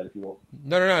something with that if you want.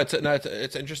 No.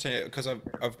 It's interesting because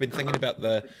I've been thinking about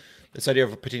this idea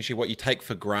of potentially what you take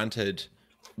for granted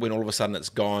when all of a sudden it's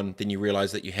gone. Then you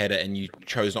realize that you had it and you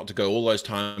chose not to go all those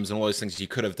times and all those things you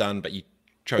could have done, but you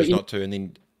chose not to. And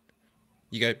then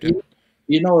you go.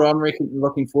 You know what I'm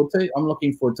looking forward to? I'm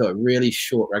looking forward to a really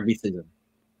short rugby season.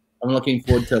 I'm looking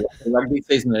forward to a rugby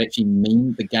season that actually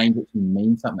the games actually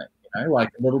mean something. Like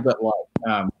a little bit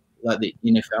like the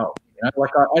NFL.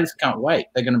 I just can't wait.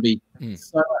 They're going to be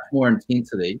so much more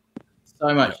intensity,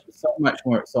 so much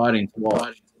more exciting to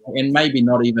watch, and maybe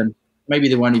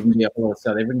there won't even be a whole lot of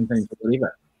South African things or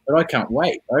whatever. But I can't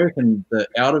wait. I reckon that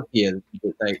out of here,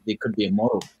 there could be a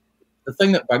model. The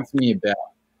thing that bugs me about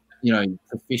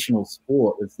professional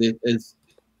sport is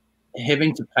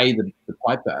having to pay the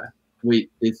piper. There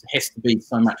has to be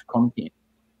so much content,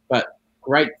 but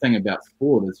great thing about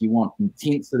sport is you want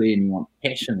intensity and you want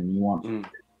passion and you want.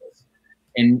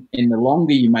 And the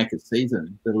longer you make a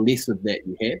season, the less of that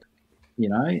you have,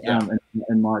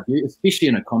 in my view, especially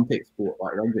in a contact sport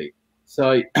like rugby.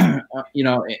 So,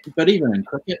 but even in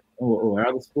cricket or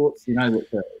other sports, I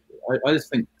just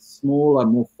think smaller,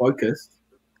 more focused,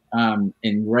 and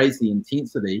raise the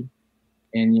intensity.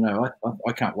 And,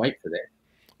 I can't wait for that.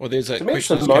 Well, there's a to me, it's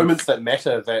question. the moments that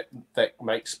matter that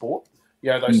make sport. You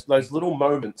know, those little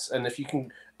moments, and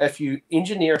if you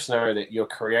engineer a scenario that you're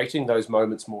creating those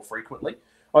moments more frequently.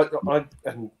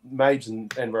 And Mabes and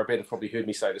Robett have probably heard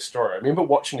me say this story. I remember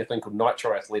watching a thing called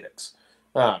Nitro Athletics,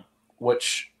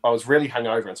 which I was really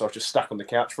hungover, and so I was just stuck on the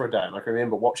couch for a day. And I can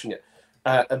remember watching it,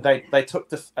 and they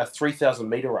took a 3,000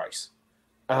 meter race.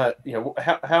 You know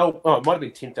it might have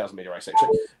been 10,000 meter race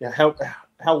actually. You know,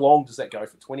 how long does that go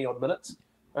for? 20 odd minutes.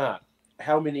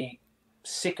 How many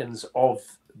seconds of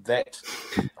that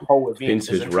whole event? Depends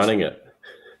who's running it.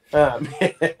 You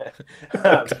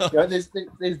know, there's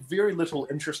very little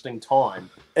interesting time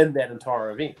in that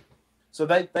entire event. So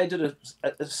they did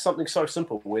something so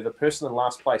simple where the person in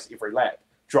last place every lap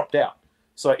dropped out.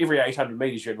 So every 800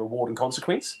 meters you had reward and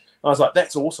consequence. I was like,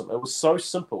 that's awesome. It was so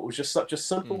simple. It was just such a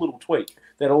simple little tweak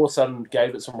that all of a sudden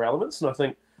gave it some relevance. And I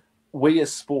think we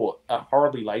as sport are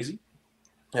horribly lazy.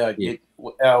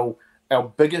 Our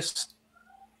biggest,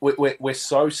 we're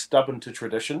so stubborn to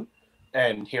tradition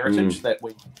and heritage that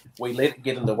we let it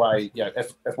get in the way. You know,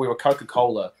 if we were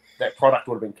Coca-Cola, that product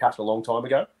would have been cut a long time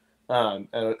ago. And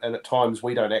at times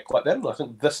we don't act like that. And I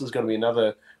think this is going to be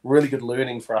another really good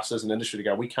learning for us as an industry to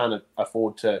go, we can't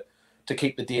afford to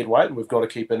keep the dead weight, and we've got to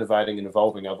keep innovating and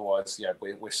evolving. Otherwise,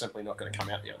 we're simply not going to come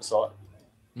out the other side.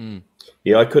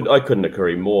 Yeah, I couldn't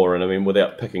agree more. And I mean,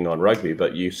 without picking on rugby,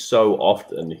 but you so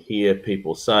often hear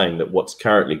people saying that what's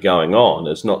currently going on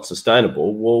is not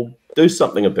sustainable. Well, do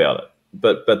something about it.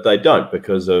 But they don't,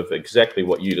 because of exactly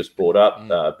what you just brought up,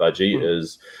 Budgie,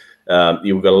 is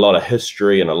you've got a lot of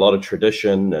history and a lot of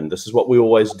tradition, and this is what we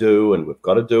always do, and we've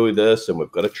got to do this, and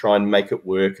we've got to try and make it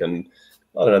work. And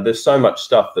I don't know, there's so much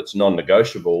stuff that's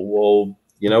non-negotiable. Well,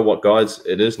 you know what, guys,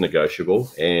 it is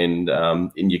negotiable, and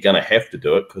you're going to have to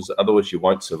do it, because otherwise you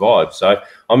won't survive. So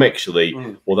I'm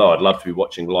actually, although I'd love to be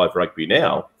watching live rugby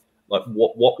now, like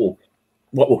what will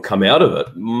come out of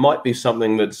it might be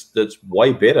something that's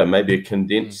way better, maybe a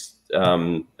condensed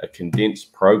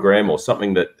program, or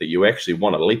something that you actually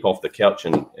want to leap off the couch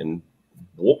and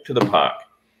walk to the park,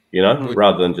 you know,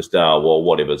 rather than just well,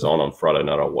 whatever's on Friday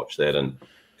night, I'll watch that and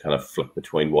kind of flick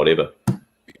between whatever.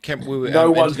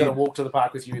 No one's going to walk to the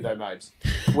park with you, though, Mabes.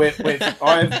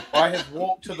 I have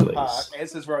walked to the park,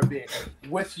 as is Robett,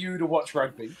 with you to watch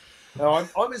rugby. Now,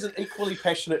 I'm as an equally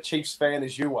passionate Chiefs fan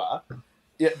as you are.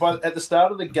 Yeah, but at the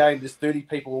start of the game, there's 30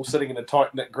 people all sitting in a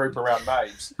tight-knit group around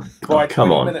Mabes. By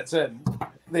 20 minutes in,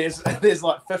 there's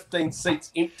like 15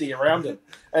 seats empty around him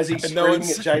as he's screaming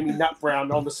at Jamie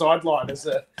Nutbrown on the sideline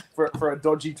for a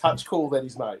dodgy touch call that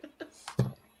he's made.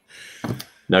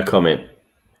 No comment.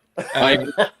 I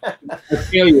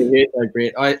feel you here, though,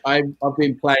 Brett. I've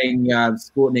been playing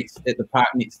sport at the park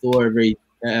next door every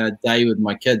day with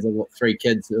my kids. I've got 3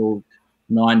 kids, all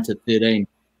 9 to 13.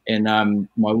 And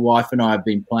my wife and I have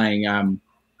been playing a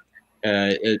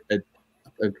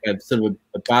sort of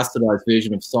a bastardized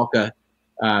version of soccer,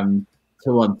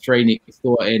 2-on-3 next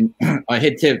door. And I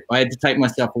had to take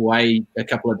myself away a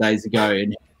couple of days ago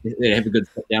and have a good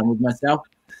sit down with myself.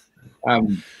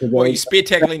 Well, you spear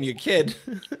tackling your kid.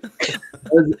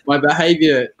 My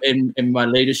behaviour and my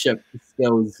leadership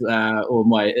skills, or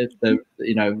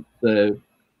the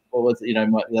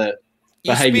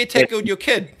you spear tackled your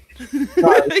kid.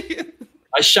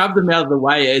 I shoved him out of the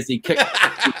way as he kicked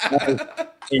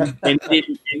and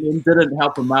didn't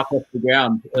help him up off the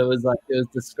ground. It was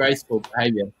disgraceful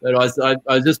behaviour. But I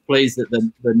was just pleased that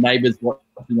the neighbours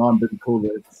watching on didn't call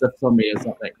the sifts on me or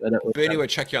something. But it was, Bernie would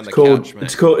chuck you on the couch, man.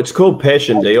 It's called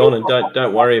passion, Dion, and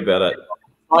don't worry about it.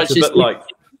 It's a bit like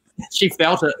she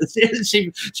felt it.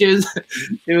 She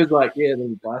was like, yeah,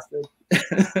 little bastard.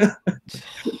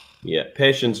 Yeah,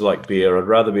 passion's like beer. I'd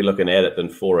rather be looking at it than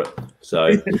for it.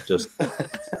 So just.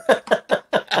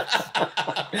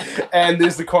 And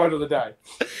there's the quote of the day.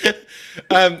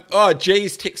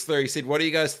 G's text through. He said, "What do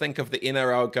you guys think of the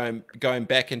NRL going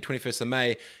back in 21st of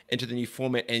May into the new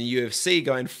format, and UFC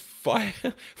going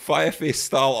Firefest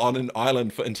style on an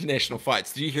island for international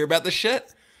fights?" Did you hear about this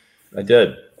shit? I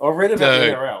did. I read about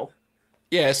the NRL.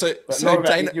 Yeah, but not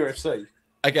about the UFC.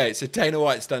 Okay, so Dana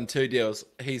White's done 2 deals.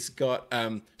 He's got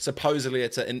supposedly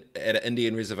it's at an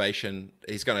Indian reservation.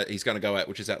 He's gonna go out,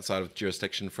 which is outside of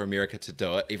jurisdiction for America to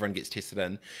do it. Everyone gets tested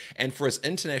in, and for his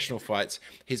international fights,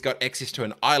 he's got access to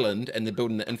an island, and they're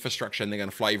building the infrastructure, and they're gonna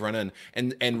fly everyone in.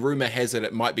 And rumor has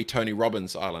it might be Tony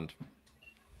Robbins' island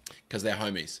because they're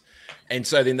homies. And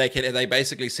so then they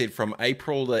basically said from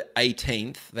April the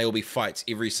 18th there will be fights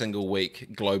every single week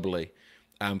globally.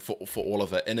 For all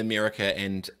of it in America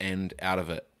and out of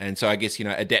it, and so I guess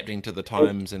adapting to the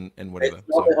times and whatever.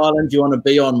 What island do you want to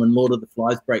be on when Lord of the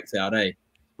Flies breaks out, eh?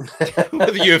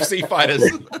 with the UFC fighters.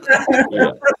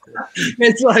 Yeah.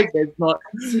 It's like it's not.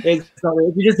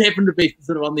 If you just happen to be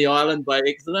sort of on the island by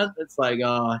accident, it's like,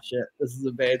 oh shit, this is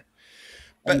a bad.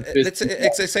 But it's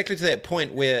exactly to that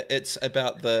point where it's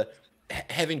about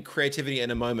having creativity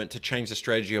in a moment to change the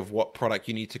strategy of what product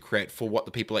you need to create for what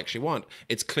the people actually want.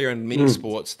 It's clear in many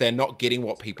sports they're not getting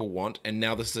what people want, and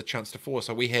now this is a chance to force.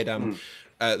 So we had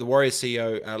the Warriors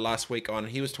CEO last week on.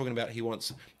 He was talking about he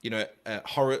wants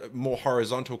more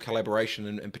horizontal collaboration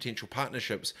and potential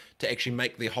partnerships to actually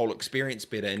make the whole experience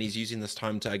better. And he's using this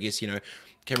time to, I guess,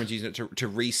 Cameron's using it to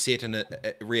reset and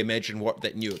reimagine what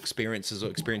that new experiences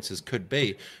could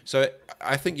be. So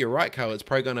I think you're right, Karl. It's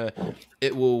probably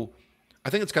I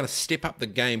think it's going to step up the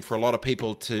game for a lot of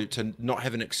people to not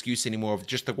have an excuse anymore of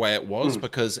just the way it was,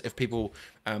 because if people,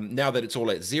 now that it's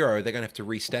all at zero, they're going to have to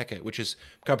restack it, which is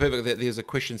kind of perfect. There's a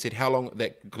question said, how long,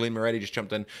 that Glenn Moretti just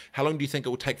jumped in, how long do you think it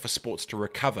will take for sports to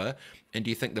recover? And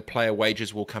do you think the player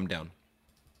wages will come down?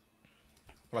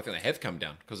 Well, I think they have come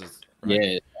down because it's...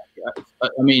 Right? Yeah. I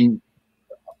mean,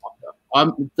 I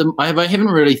haven't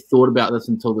really thought about this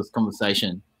until this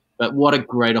conversation. But what a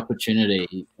great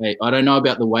opportunity. I don't know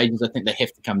about the wages. I think they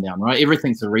have to come down, right?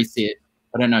 Everything's a reset.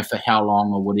 I don't know for how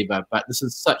long or whatever, but this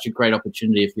is such a great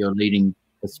opportunity if you're leading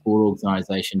a sport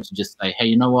organization to just say, hey,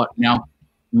 you know what?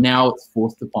 Now it's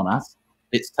forced upon us.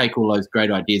 Let's take all those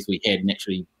great ideas we had and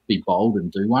actually be bold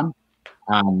and do one.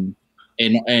 And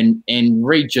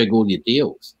rejig all your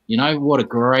deals. What a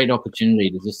great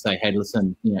opportunity to just say, hey,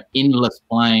 listen, endless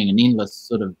playing and endless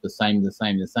sort of the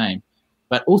same.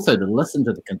 But also to listen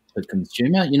to the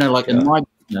consumer, in my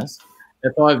business,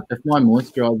 if my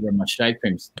moisturizer and my shave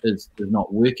cream is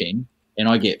not working, and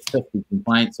I get 50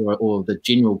 complaints, or the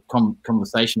general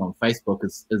conversation on Facebook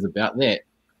is about that,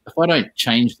 if I don't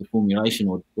change the formulation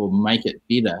or make it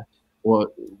better,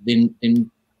 then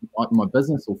my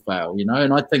business will fail,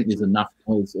 And I think there's enough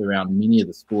noise around many of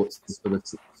the sports to sort of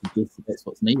suggest that that's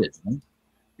what's needed.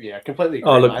 Yeah, completely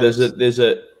agree. Oh, look,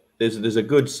 there's a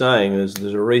good saying. There's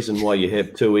a reason why you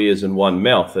have two ears and one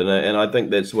mouth, and I think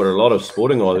that's what a lot of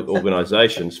sporting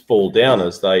organisations fall down,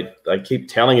 is they keep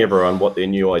telling everyone what their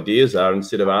new ideas are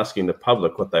instead of asking the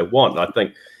public what they want. And I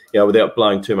think, without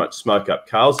blowing too much smoke up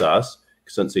Karl's ass,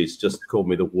 since he's just called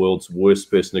me the world's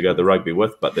worst person to go to the rugby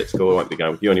with, but that's cool. I won't be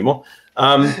going with you anymore.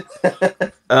 Is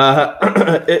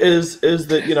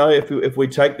that if we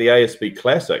take the ASB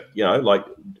Classic, like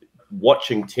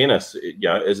watching tennis,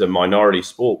 is a minority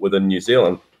sport within New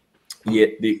Zealand,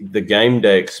 yet the game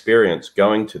day experience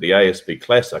going to the ASB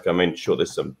Classic, I mean, sure,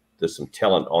 there's some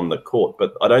talent on the court,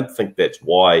 but I don't think that's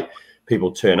why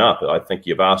people turn up. I think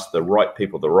you've asked the right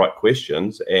people the right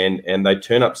questions, and they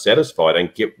turn up satisfied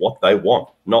and get what they want,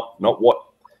 not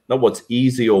what's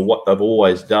easy or what they've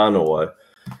always done, or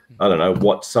I don't know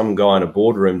what some guy in a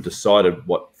boardroom decided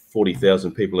what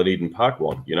 40,000 people at Eden Park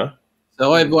want.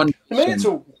 So I have one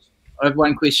question. I have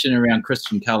one question around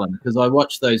Christian Cullen, because I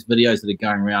watch those videos that are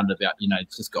going around about,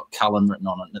 it's just got Cullen written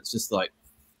on it, and it's just like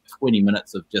 20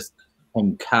 minutes of just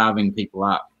him carving people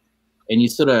up. And you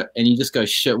just go,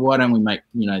 shit, why don't we make,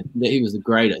 that he was the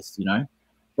greatest,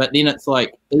 But then it's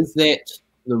like, is that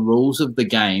the rules of the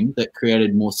game that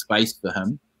created more space for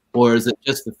him? Or is it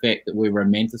just the fact that we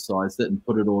romanticized it and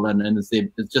put it all in? And is there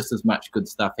just as much good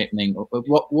stuff happening?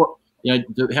 What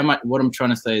I'm trying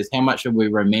to say is, how much are we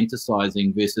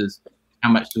romanticizing versus how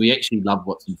much do we actually love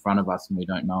what's in front of us and we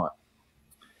don't know it?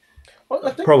 Well,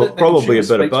 I think probably a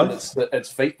bit of both. It's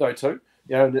feet though too,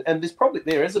 and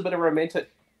there is a bit of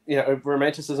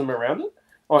romanticism around it.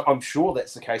 I'm sure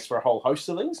that's the case for a whole host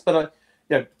of things, but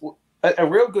a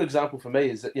real good example for me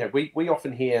is that we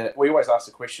always ask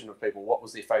the question of people, what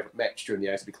was their favourite match during the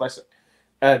ASB Classic,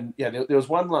 and there was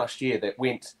one last year that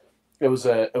went. It was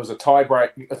a tie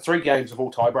break, 3 games of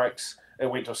all tie breaks. It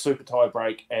went to a super tie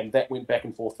break, and that went back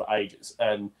and forth for ages.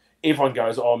 And everyone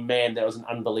goes, "Oh man, that was an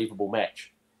unbelievable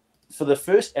match." For the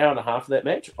first hour and a half of that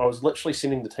match, I was literally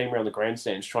sending the team around the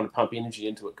grandstands trying to pump energy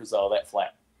into it because they were that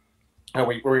flat. And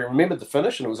we remembered the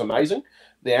finish, and it was amazing.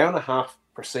 The hour and a half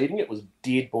preceding it was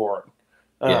dead boring,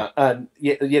 and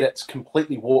yet it's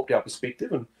completely warped our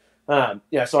perspective. And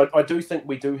so I do think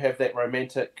we do have that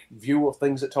romantic view of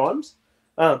things at times.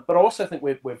 But I also think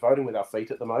we're voting with our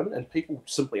feet at the moment, and people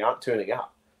simply aren't turning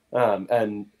up.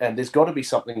 And there's got to be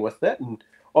something with that. And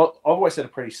I've always had a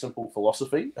pretty simple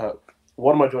philosophy.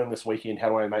 What am I doing this weekend? How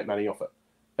do I make money off it?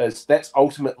 That's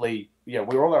ultimately,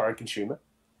 we're all our own consumer.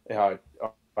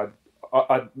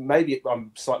 Maybe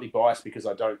I'm slightly biased because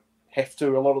I don't have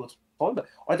to a lot of the time, but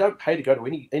I don't pay to go to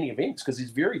any events because there's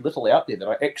very little out there that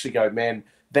I actually go, man,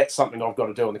 that's something I've got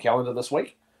to do on the calendar this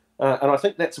week. And I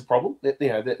think that's a problem. That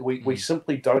that we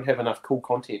simply don't have enough cool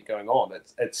content going on.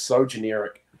 It's so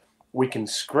generic. We can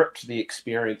script the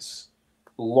experience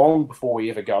long before we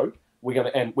ever go.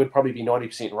 And we'd probably be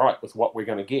 90% right with what we're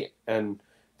going to get. And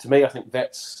to me, I think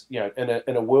that's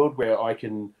in a world where I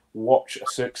can watch a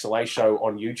Cirque du Soleil show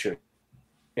on YouTube,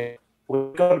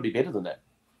 we've got to be better than that.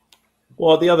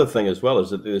 Well, the other thing as well is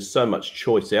that there's so much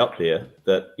choice out there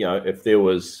that, if there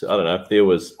was, I don't know, if there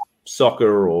was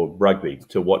soccer or rugby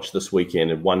to watch this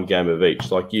weekend and one game of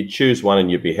each, like you'd choose one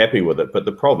and you'd be happy with it. But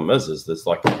the problem is there's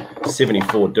like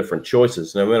 74 different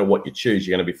choices. No matter what you choose,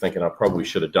 you're going to be thinking, I probably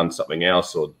should have done something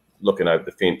else, or looking over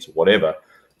the fence or whatever.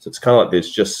 So it's kind of like there's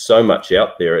just so much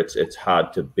out there. It's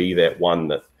hard to be that one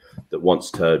that wants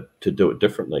to do it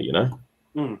differently,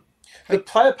 The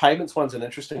player payments one's an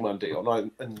interesting one,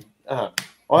 Dion.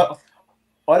 I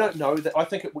don't know that. I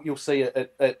think you'll see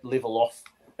it level off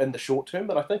in the short term,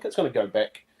 but I think it's going to go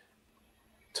back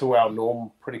to our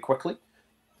norm pretty quickly.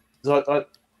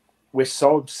 We're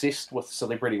so obsessed with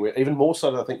celebrity, even more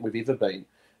so than I think we've ever been.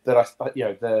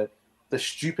 That the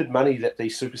stupid money that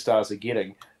these superstars are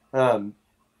getting, and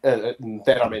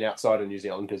that I mean outside of New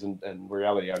Zealand, because in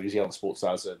reality, our New Zealand sports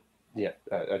stars are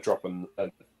a drop in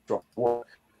water.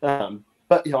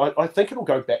 But I think it'll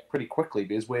go back pretty quickly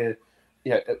because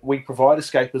we provide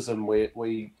escapism.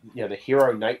 We the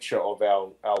hero nature of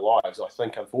our lives. I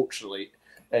think unfortunately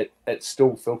it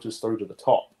still filters through to the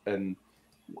top, and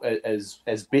as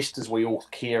best as we all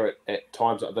care at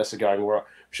times like this, are going, well,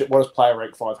 what does player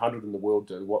rank 500 in the world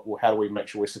do? How do we make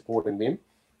sure we're supporting them?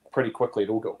 Pretty quickly, it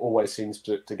always seems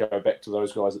to go back to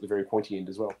those guys at the very pointy end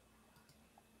as well.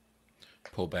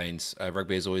 Paul Baines,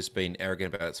 rugby has always been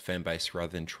arrogant about its fan base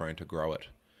rather than trying to grow it.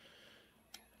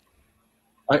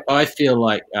 I feel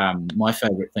like my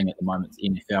favourite thing at the moment is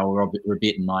NFL.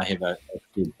 Robett and I have a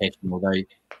shared passion, although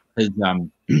his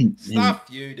Stuff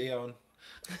you, Dion.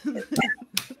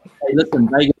 Hey, listen,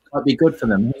 Vegas might be good for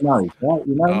them. Who knows,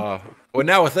 right? Well,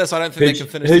 now with this, I don't think they can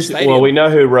finish the stadium. Well, we know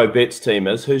who Robett's team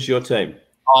is. Who's your team?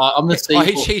 I'm the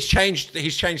he's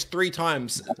changed 3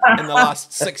 times in the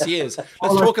last 6 years.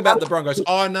 Let's talk about the Broncos.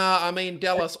 Oh, no, I mean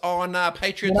Dallas. Oh, no,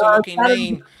 Patriots are looking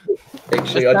mean.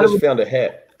 Actually, I just found a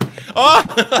hat. Oh!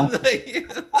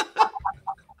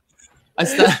 I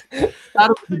started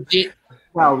with the Jets.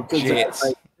 Well, because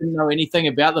I didn't know anything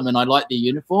about them, and I liked their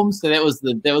uniforms, so that was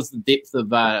the depth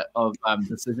of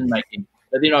decision making.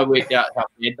 But then I worked out how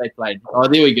bad they played. Oh,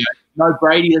 there we go. No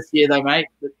Brady this year, though, mate.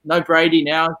 No Brady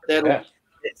now.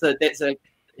 That's a.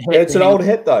 It's an old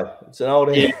hat, though. It's an old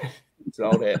hat. Yeah. It's an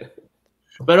old hat.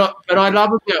 But I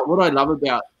love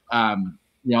about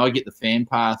I get the fan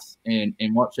pass and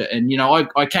watch it, and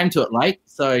I came to it late.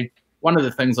 So one of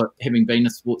the things, like having been a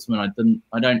sportsman,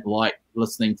 I don't like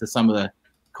listening to some of the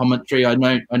commentary. I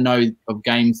know of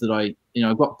games that I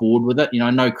got bored with it. I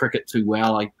know cricket too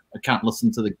well. I can't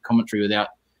listen to the commentary without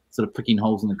sort of picking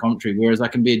holes in the commentary. Whereas I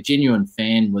can be a genuine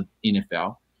fan with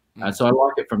NFL. So I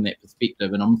like it from that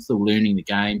perspective, and I'm still learning the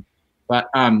game. But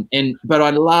I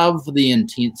love the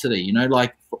intensity.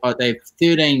 They have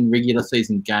 13 regular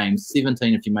season games,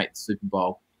 17 if you make the Super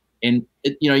Bowl, and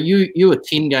you are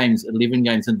 10 games, 11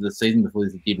 games into the season before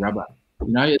there's a dead rubber.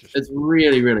 It's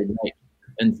really, really late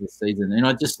into the season, and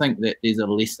I just think that there's a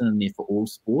lesson in there for all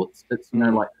sports. It's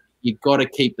like you've got to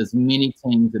keep as many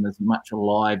teams and as much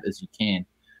alive as you can.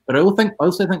 But I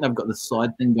also think they've got this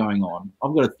side thing going on.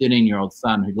 I've got a 13-year-old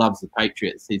son who loves the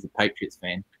Patriots. He's a Patriots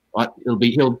fan. Right?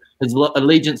 His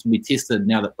allegiance will be tested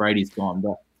now that Brady's gone.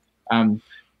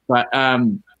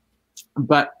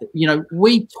 But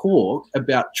we talk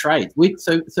about trades.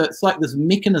 So it's like this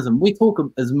mechanism. We talk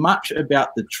as much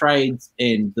about the trades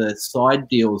and the side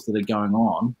deals that are going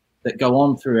on, that go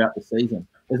on throughout the season,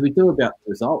 as we do about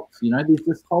the results. There's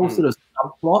this whole sort of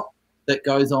subplot that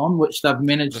goes on, which they've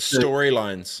managed. The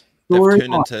storylines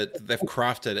they've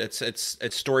crafted.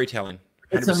 It's storytelling,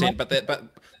 100%. But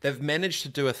they've managed to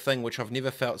do a thing which I've never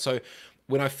felt. So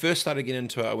when I first started getting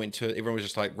into it, I went to it. Everyone was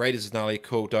just like, Raiders is gnarly,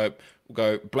 cool, dope. We'll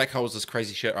go Black Holes is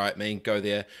crazy shit. All right, man, go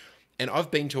there. And I've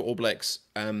been to All Blacks,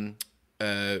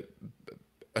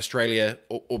 Australia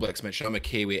All Blacks match. I'm a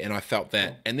Kiwi, and I felt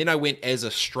that. And then I went as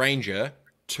a stranger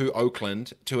to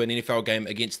Oakland to an NFL game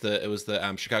against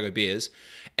the Chicago Bears,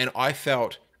 and I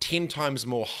felt 10 times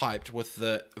more hyped with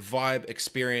the vibe,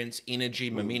 experience, energy,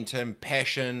 momentum,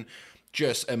 passion,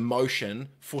 just emotion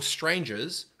for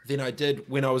strangers than I did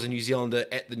when I was a New Zealander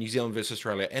at the New Zealand versus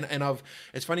Australia. And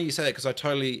it's funny you say that, because I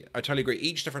totally agree.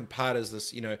 Each different part is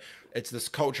this, it's this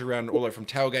culture around all over, from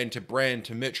tailgating to brand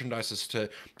to merchandises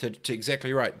to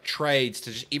exactly right, trades,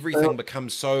 to just everything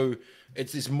becomes so,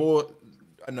 it's this more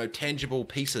I know, tangible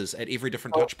pieces at every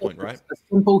different touch point, right? The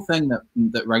simple thing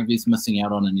that rugby's missing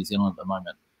out on in New Zealand at the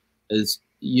moment is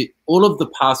all of the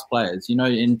past players, you know,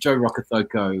 in Joe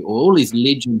Rokithoko or all these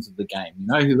legends of the game, you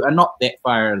know, who are not that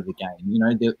far out of the game. You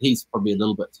know, he's probably a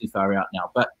little bit too far out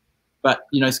now, but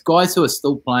you know, guys who are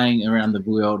still playing around the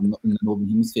world in the Northern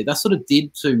Hemisphere, they're sort of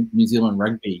dead to New Zealand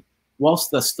rugby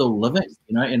whilst they're still living,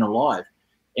 you know, and alive.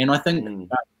 And I think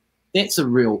that's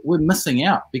we're missing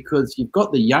out, because you've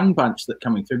got the young bunch that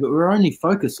coming through, but we're only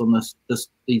focused on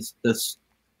this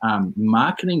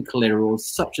marketing collateral,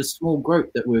 such a small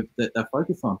group that they're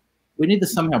focused on. We need to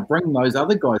somehow bring those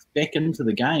other guys back into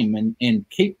the game and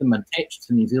keep them attached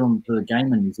to New Zealand, to the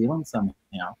game in New Zealand somehow.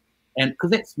 And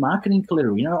because that's marketing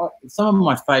collateral, you know, some of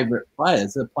my favourite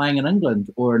players are playing in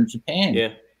England or in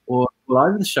Japan or all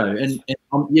over the show, and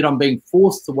yet I'm being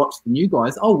forced to watch the new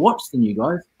guys. I'll watch the new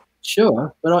guys,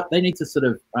 sure, but they need to sort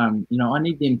of, you know, I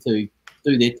need them to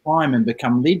do their time and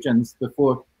become legends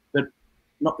before, but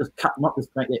not just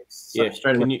make that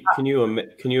straight away. Can you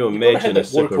imagine a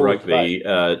Super Rugby?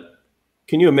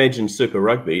 Can you imagine Super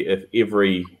Rugby if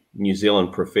every New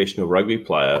Zealand professional rugby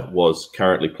player was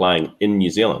currently playing in New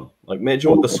Zealand? Like,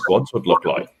 imagine what the squads would look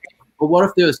like. But what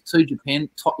if there was two Japan?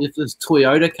 If this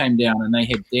Toyota came down and they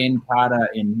had Dan Carter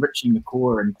and Richie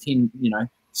McCaw and 10, you know,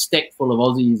 stacked full of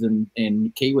Aussies and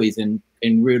Kiwis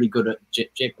and really good at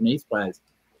Japanese players,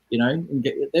 you know, and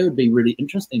that would be really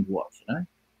interesting to watch, you know.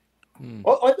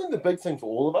 I think the big thing for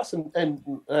all of us, and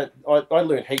I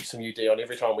learn heaps from you, Dion.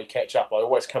 Every time we catch up, I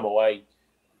always come away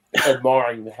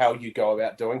admiring how you go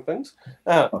about doing things.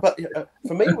 But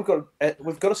for me,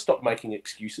 we've got to stop making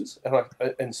excuses. And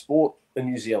in sport in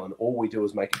New Zealand, all we do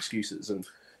is make excuses. And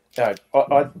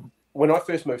when I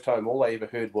first moved home, all I ever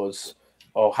heard was,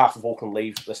 "Oh, half of Auckland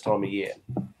leaves this time of year."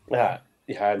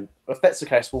 And if that's the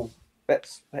case, well,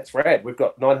 that's rad. We've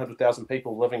got 900,000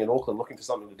 people living in Auckland looking for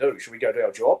something to do. Should we go do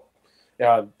our job?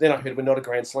 Then I heard we're not a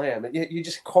Grand Slam, and you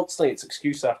just constantly, it's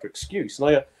excuse after excuse.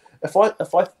 And if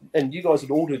I and you guys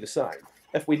would all do the same,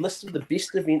 if we listed the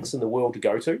best events in the world to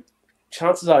go to,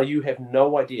 chances are you have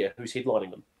no idea who's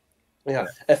headlining them.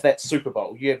 If that's Super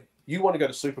Bowl, you want to go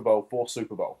to Super Bowl for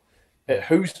Super Bowl.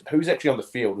 Who's actually on the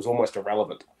field is almost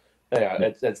irrelevant.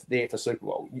 It's there for Super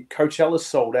Bowl. Coachella's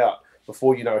sold out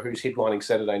before you know who's headlining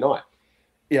Saturday night.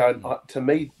 To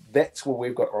me, that's where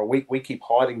we've got. Or we keep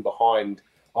hiding behind.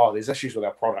 Oh, there's issues with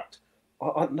our product.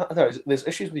 No, there's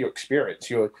issues with your experience.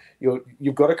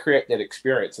 You've got to create that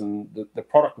experience, and the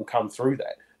product will come through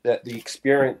that. That the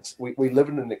experience. We live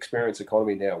in an experience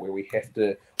economy now where we have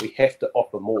to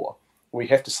offer more. We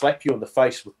have to slap you in the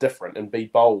face with different and be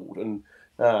bold. And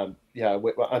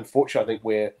unfortunately, I think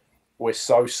we're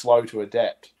so slow to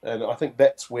adapt, and I think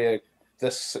that's where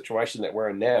this situation that we're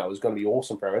in now is going to be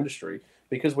awesome for our industry,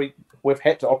 because we've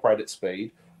had to operate at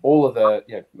speed. All of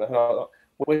the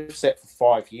we've sat for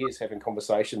 5 years having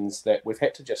conversations that we've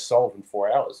had to just solve in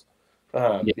 4 hours.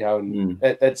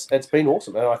 It's been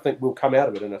awesome, and I think we'll come out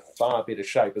of it in a far better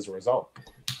shape as a result.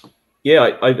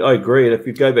 Yeah, I agree. And if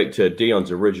you go back to Dion's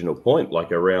original point,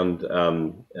 like around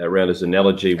his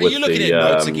analogy with you looking at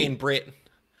notes again, Brett?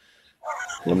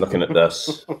 I'm looking at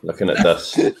this,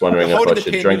 wondering if I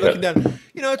should drink it. Down.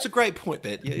 You know, it's a great point,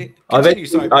 Brett. I'm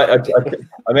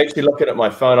actually looking at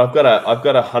my phone. I've got a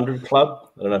 100 Club.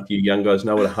 I don't know if you young guys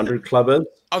know what a 100 Club is.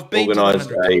 I've been organised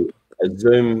a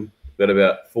Zoom. Got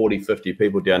about 40, 50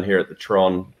 people down here at the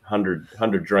Tron.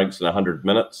 100 drinks in 100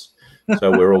 minutes.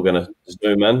 So we're all going to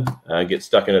Zoom in and get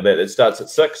stuck into that. It starts at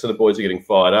 6, so the boys are getting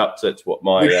fired up. So that's what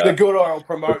my the good oil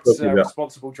promotes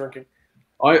responsible drinking.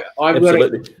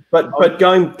 Absolutely. But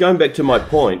going back to my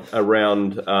point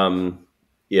around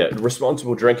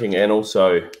responsible drinking and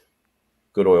also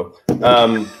good oil.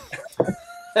 Going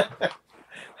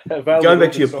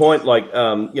back to your point, like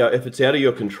if it's out of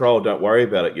your control, don't worry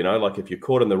about it. You know, like if you're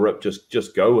caught in the rip,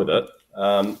 just go with it.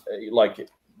 Like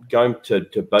going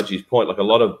to Budge's point, like a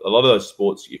lot of those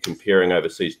sports you're comparing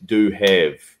overseas do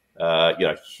have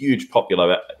huge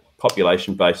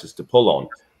population bases to pull on.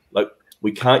 Like,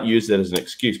 we can't use that as an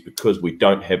excuse because we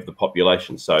don't have the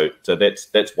population. So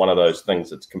that's one of those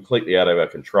things that's completely out of our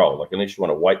control. Like, unless you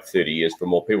want to wait 30 years for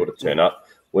more people to turn up,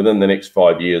 within the next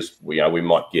 5 years, we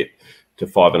might get to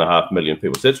 5.5 million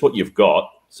people. So that's what you've got.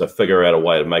 So figure out a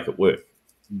way to make it work.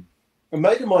 A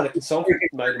mate of mine, a consultant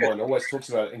mate of mine, always talks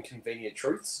about inconvenient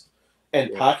truths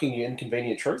and parking your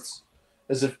inconvenient truths.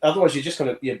 As if otherwise you're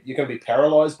going to be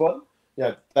paralysed by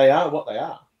them. They are what they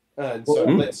are. And so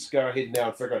let's go ahead now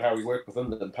and figure out how we work within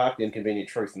them and park the inconvenient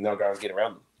truth, and they'll go and get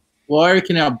around them. Well, I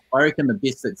reckon the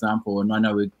best example, and I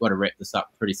know we've got to wrap this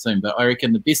up pretty soon, but I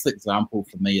reckon the best example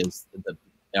for me is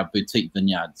our boutique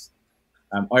vineyards.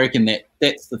 I reckon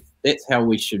that's that's how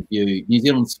we should view New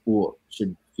Zealand sport.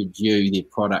 Should view their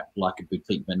product like a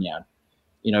boutique vineyard.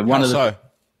 You know,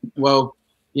 well,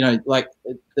 you know, like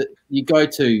you go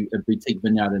to a boutique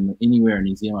vineyard anywhere in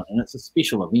New Zealand, and it's a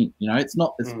special event. You know, it's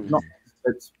not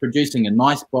it's producing a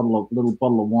nice little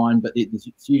bottle of wine, but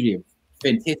it's usually a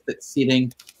fantastic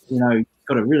setting. You know,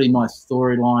 got a really nice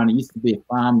storyline. It used to be a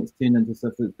farm that's turned into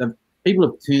stuff. People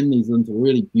have turned these into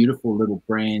really beautiful little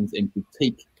brands and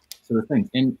boutique sort of things.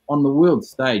 And on the world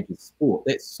stage of sport,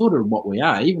 that's sort of what we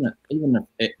are, even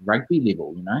at rugby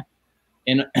level, you know.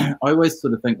 And I always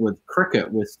sort of think with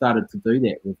cricket, we've started to do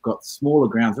that. We've got smaller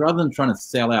grounds rather than trying to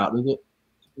sell out the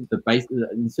base.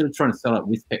 Instead of trying to sell out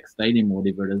Westpac Stadium or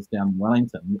whatever it is down in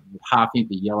Wellington, with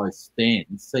half-empty yellow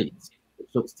stands, seats, which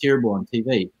looks terrible on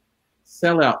TV.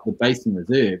 Sell out the Basin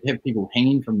Reserve, have people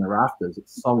hanging from the rafters.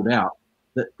 It's sold out.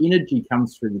 The energy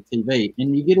comes through the TV,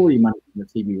 and you get all your money from the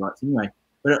TV rights anyway.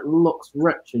 But it looks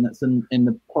rich, and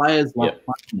the players like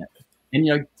playing it. And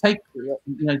you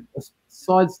know,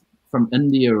 sides from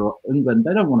India or England,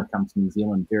 they don't want to come to New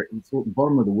Zealand. They're at the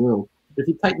bottom of the world. But if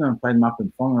you take them and play them up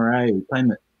in Whangarei, or you play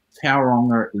them at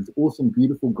Tauranga, there's awesome,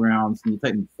 beautiful grounds, and you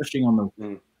take them fishing on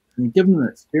and you give them an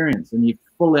experience, and you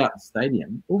fill out the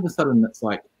stadium. All of a sudden, it's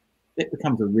like that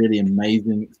becomes a really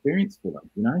amazing experience for them.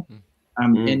 You know.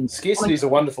 And scarcity is a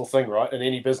wonderful thing, right? In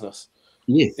any business.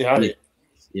 Yes. You know,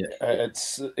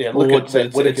 it's look at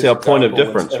it's our point of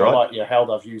difference, right? Like, how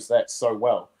they've used that so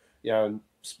well. You know,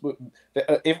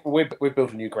 if we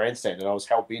built a new grandstand, and I was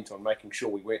hell bent on making sure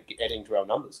we weren't adding to our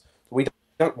numbers. We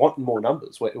don't want more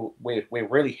numbers. We're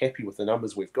really happy with the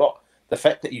numbers we've got. The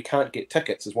fact that you can't get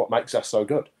tickets is what makes us so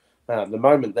good. The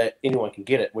moment that anyone can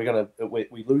get it, we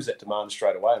lose that demand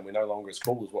straight away, and we're no longer as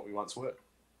cool as what we once were.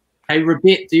 Hey,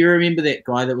 Robett, do you remember that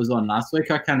guy that was on last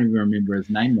week? I can't even remember his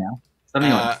name now.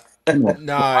 Something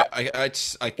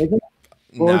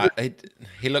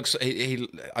he looks.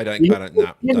 I don't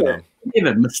know. He had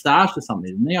a moustache or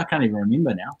something, didn't he? I can't even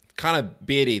remember now. Kind of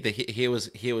beardy. The hair was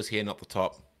here, not the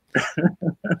top.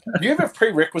 Do you have a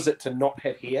prerequisite to not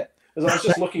have hair? Because I was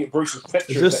just looking at Bruce's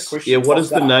picture. Is this, yeah, what is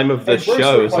the name of the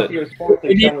show? Is it?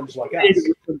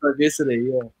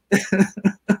 Diversity, yeah.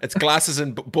 It's glasses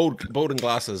and bald and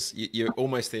glasses. You're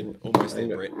almost there. Almost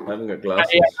there, Brett. I haven't got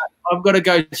glasses. Hey, I've got to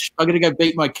go. I've got to go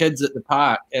beat my kids at the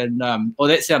park, and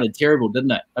that sounded terrible,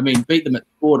 didn't it? I mean, beat them at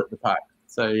sport at the park.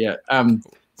 So yeah.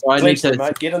 So I need to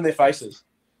mate, get in their faces.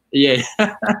 Yeah.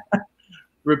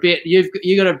 Robett,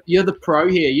 you're the pro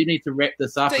here. You need to wrap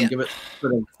this up and give it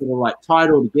sort of like tie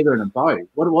it all together in a bow.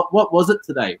 What was it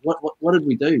today? What did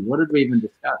we do? What did we even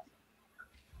discuss?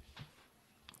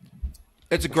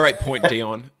 It's a great point,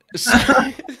 Dion.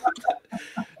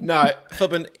 No,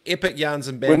 flipping epic yarns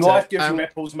and banter. When life gives you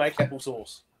apples, make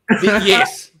applesauce.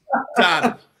 Yes,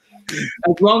 done.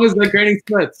 As long as they're Granny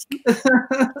Smiths.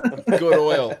 Good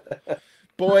oil.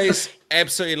 Boys,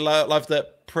 absolutely love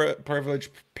that privilege,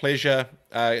 pleasure.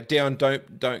 Dion, don't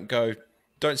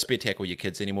spear tackle your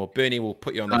kids anymore. Bernie will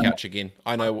put you on the couch again.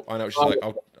 I know what she's like.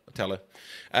 I'll tell her.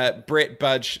 Brett,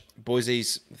 Budge,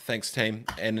 Boise's, thanks team,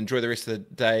 and enjoy the rest of the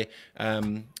day.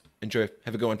 Enjoy.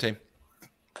 Have a good one, team.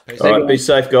 Peace. All right, be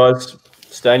safe, guys.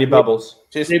 Stay in your bubbles.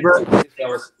 Cheers. Hey, bro.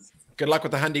 Good luck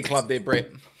with the Hundy Club there,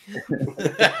 Brett.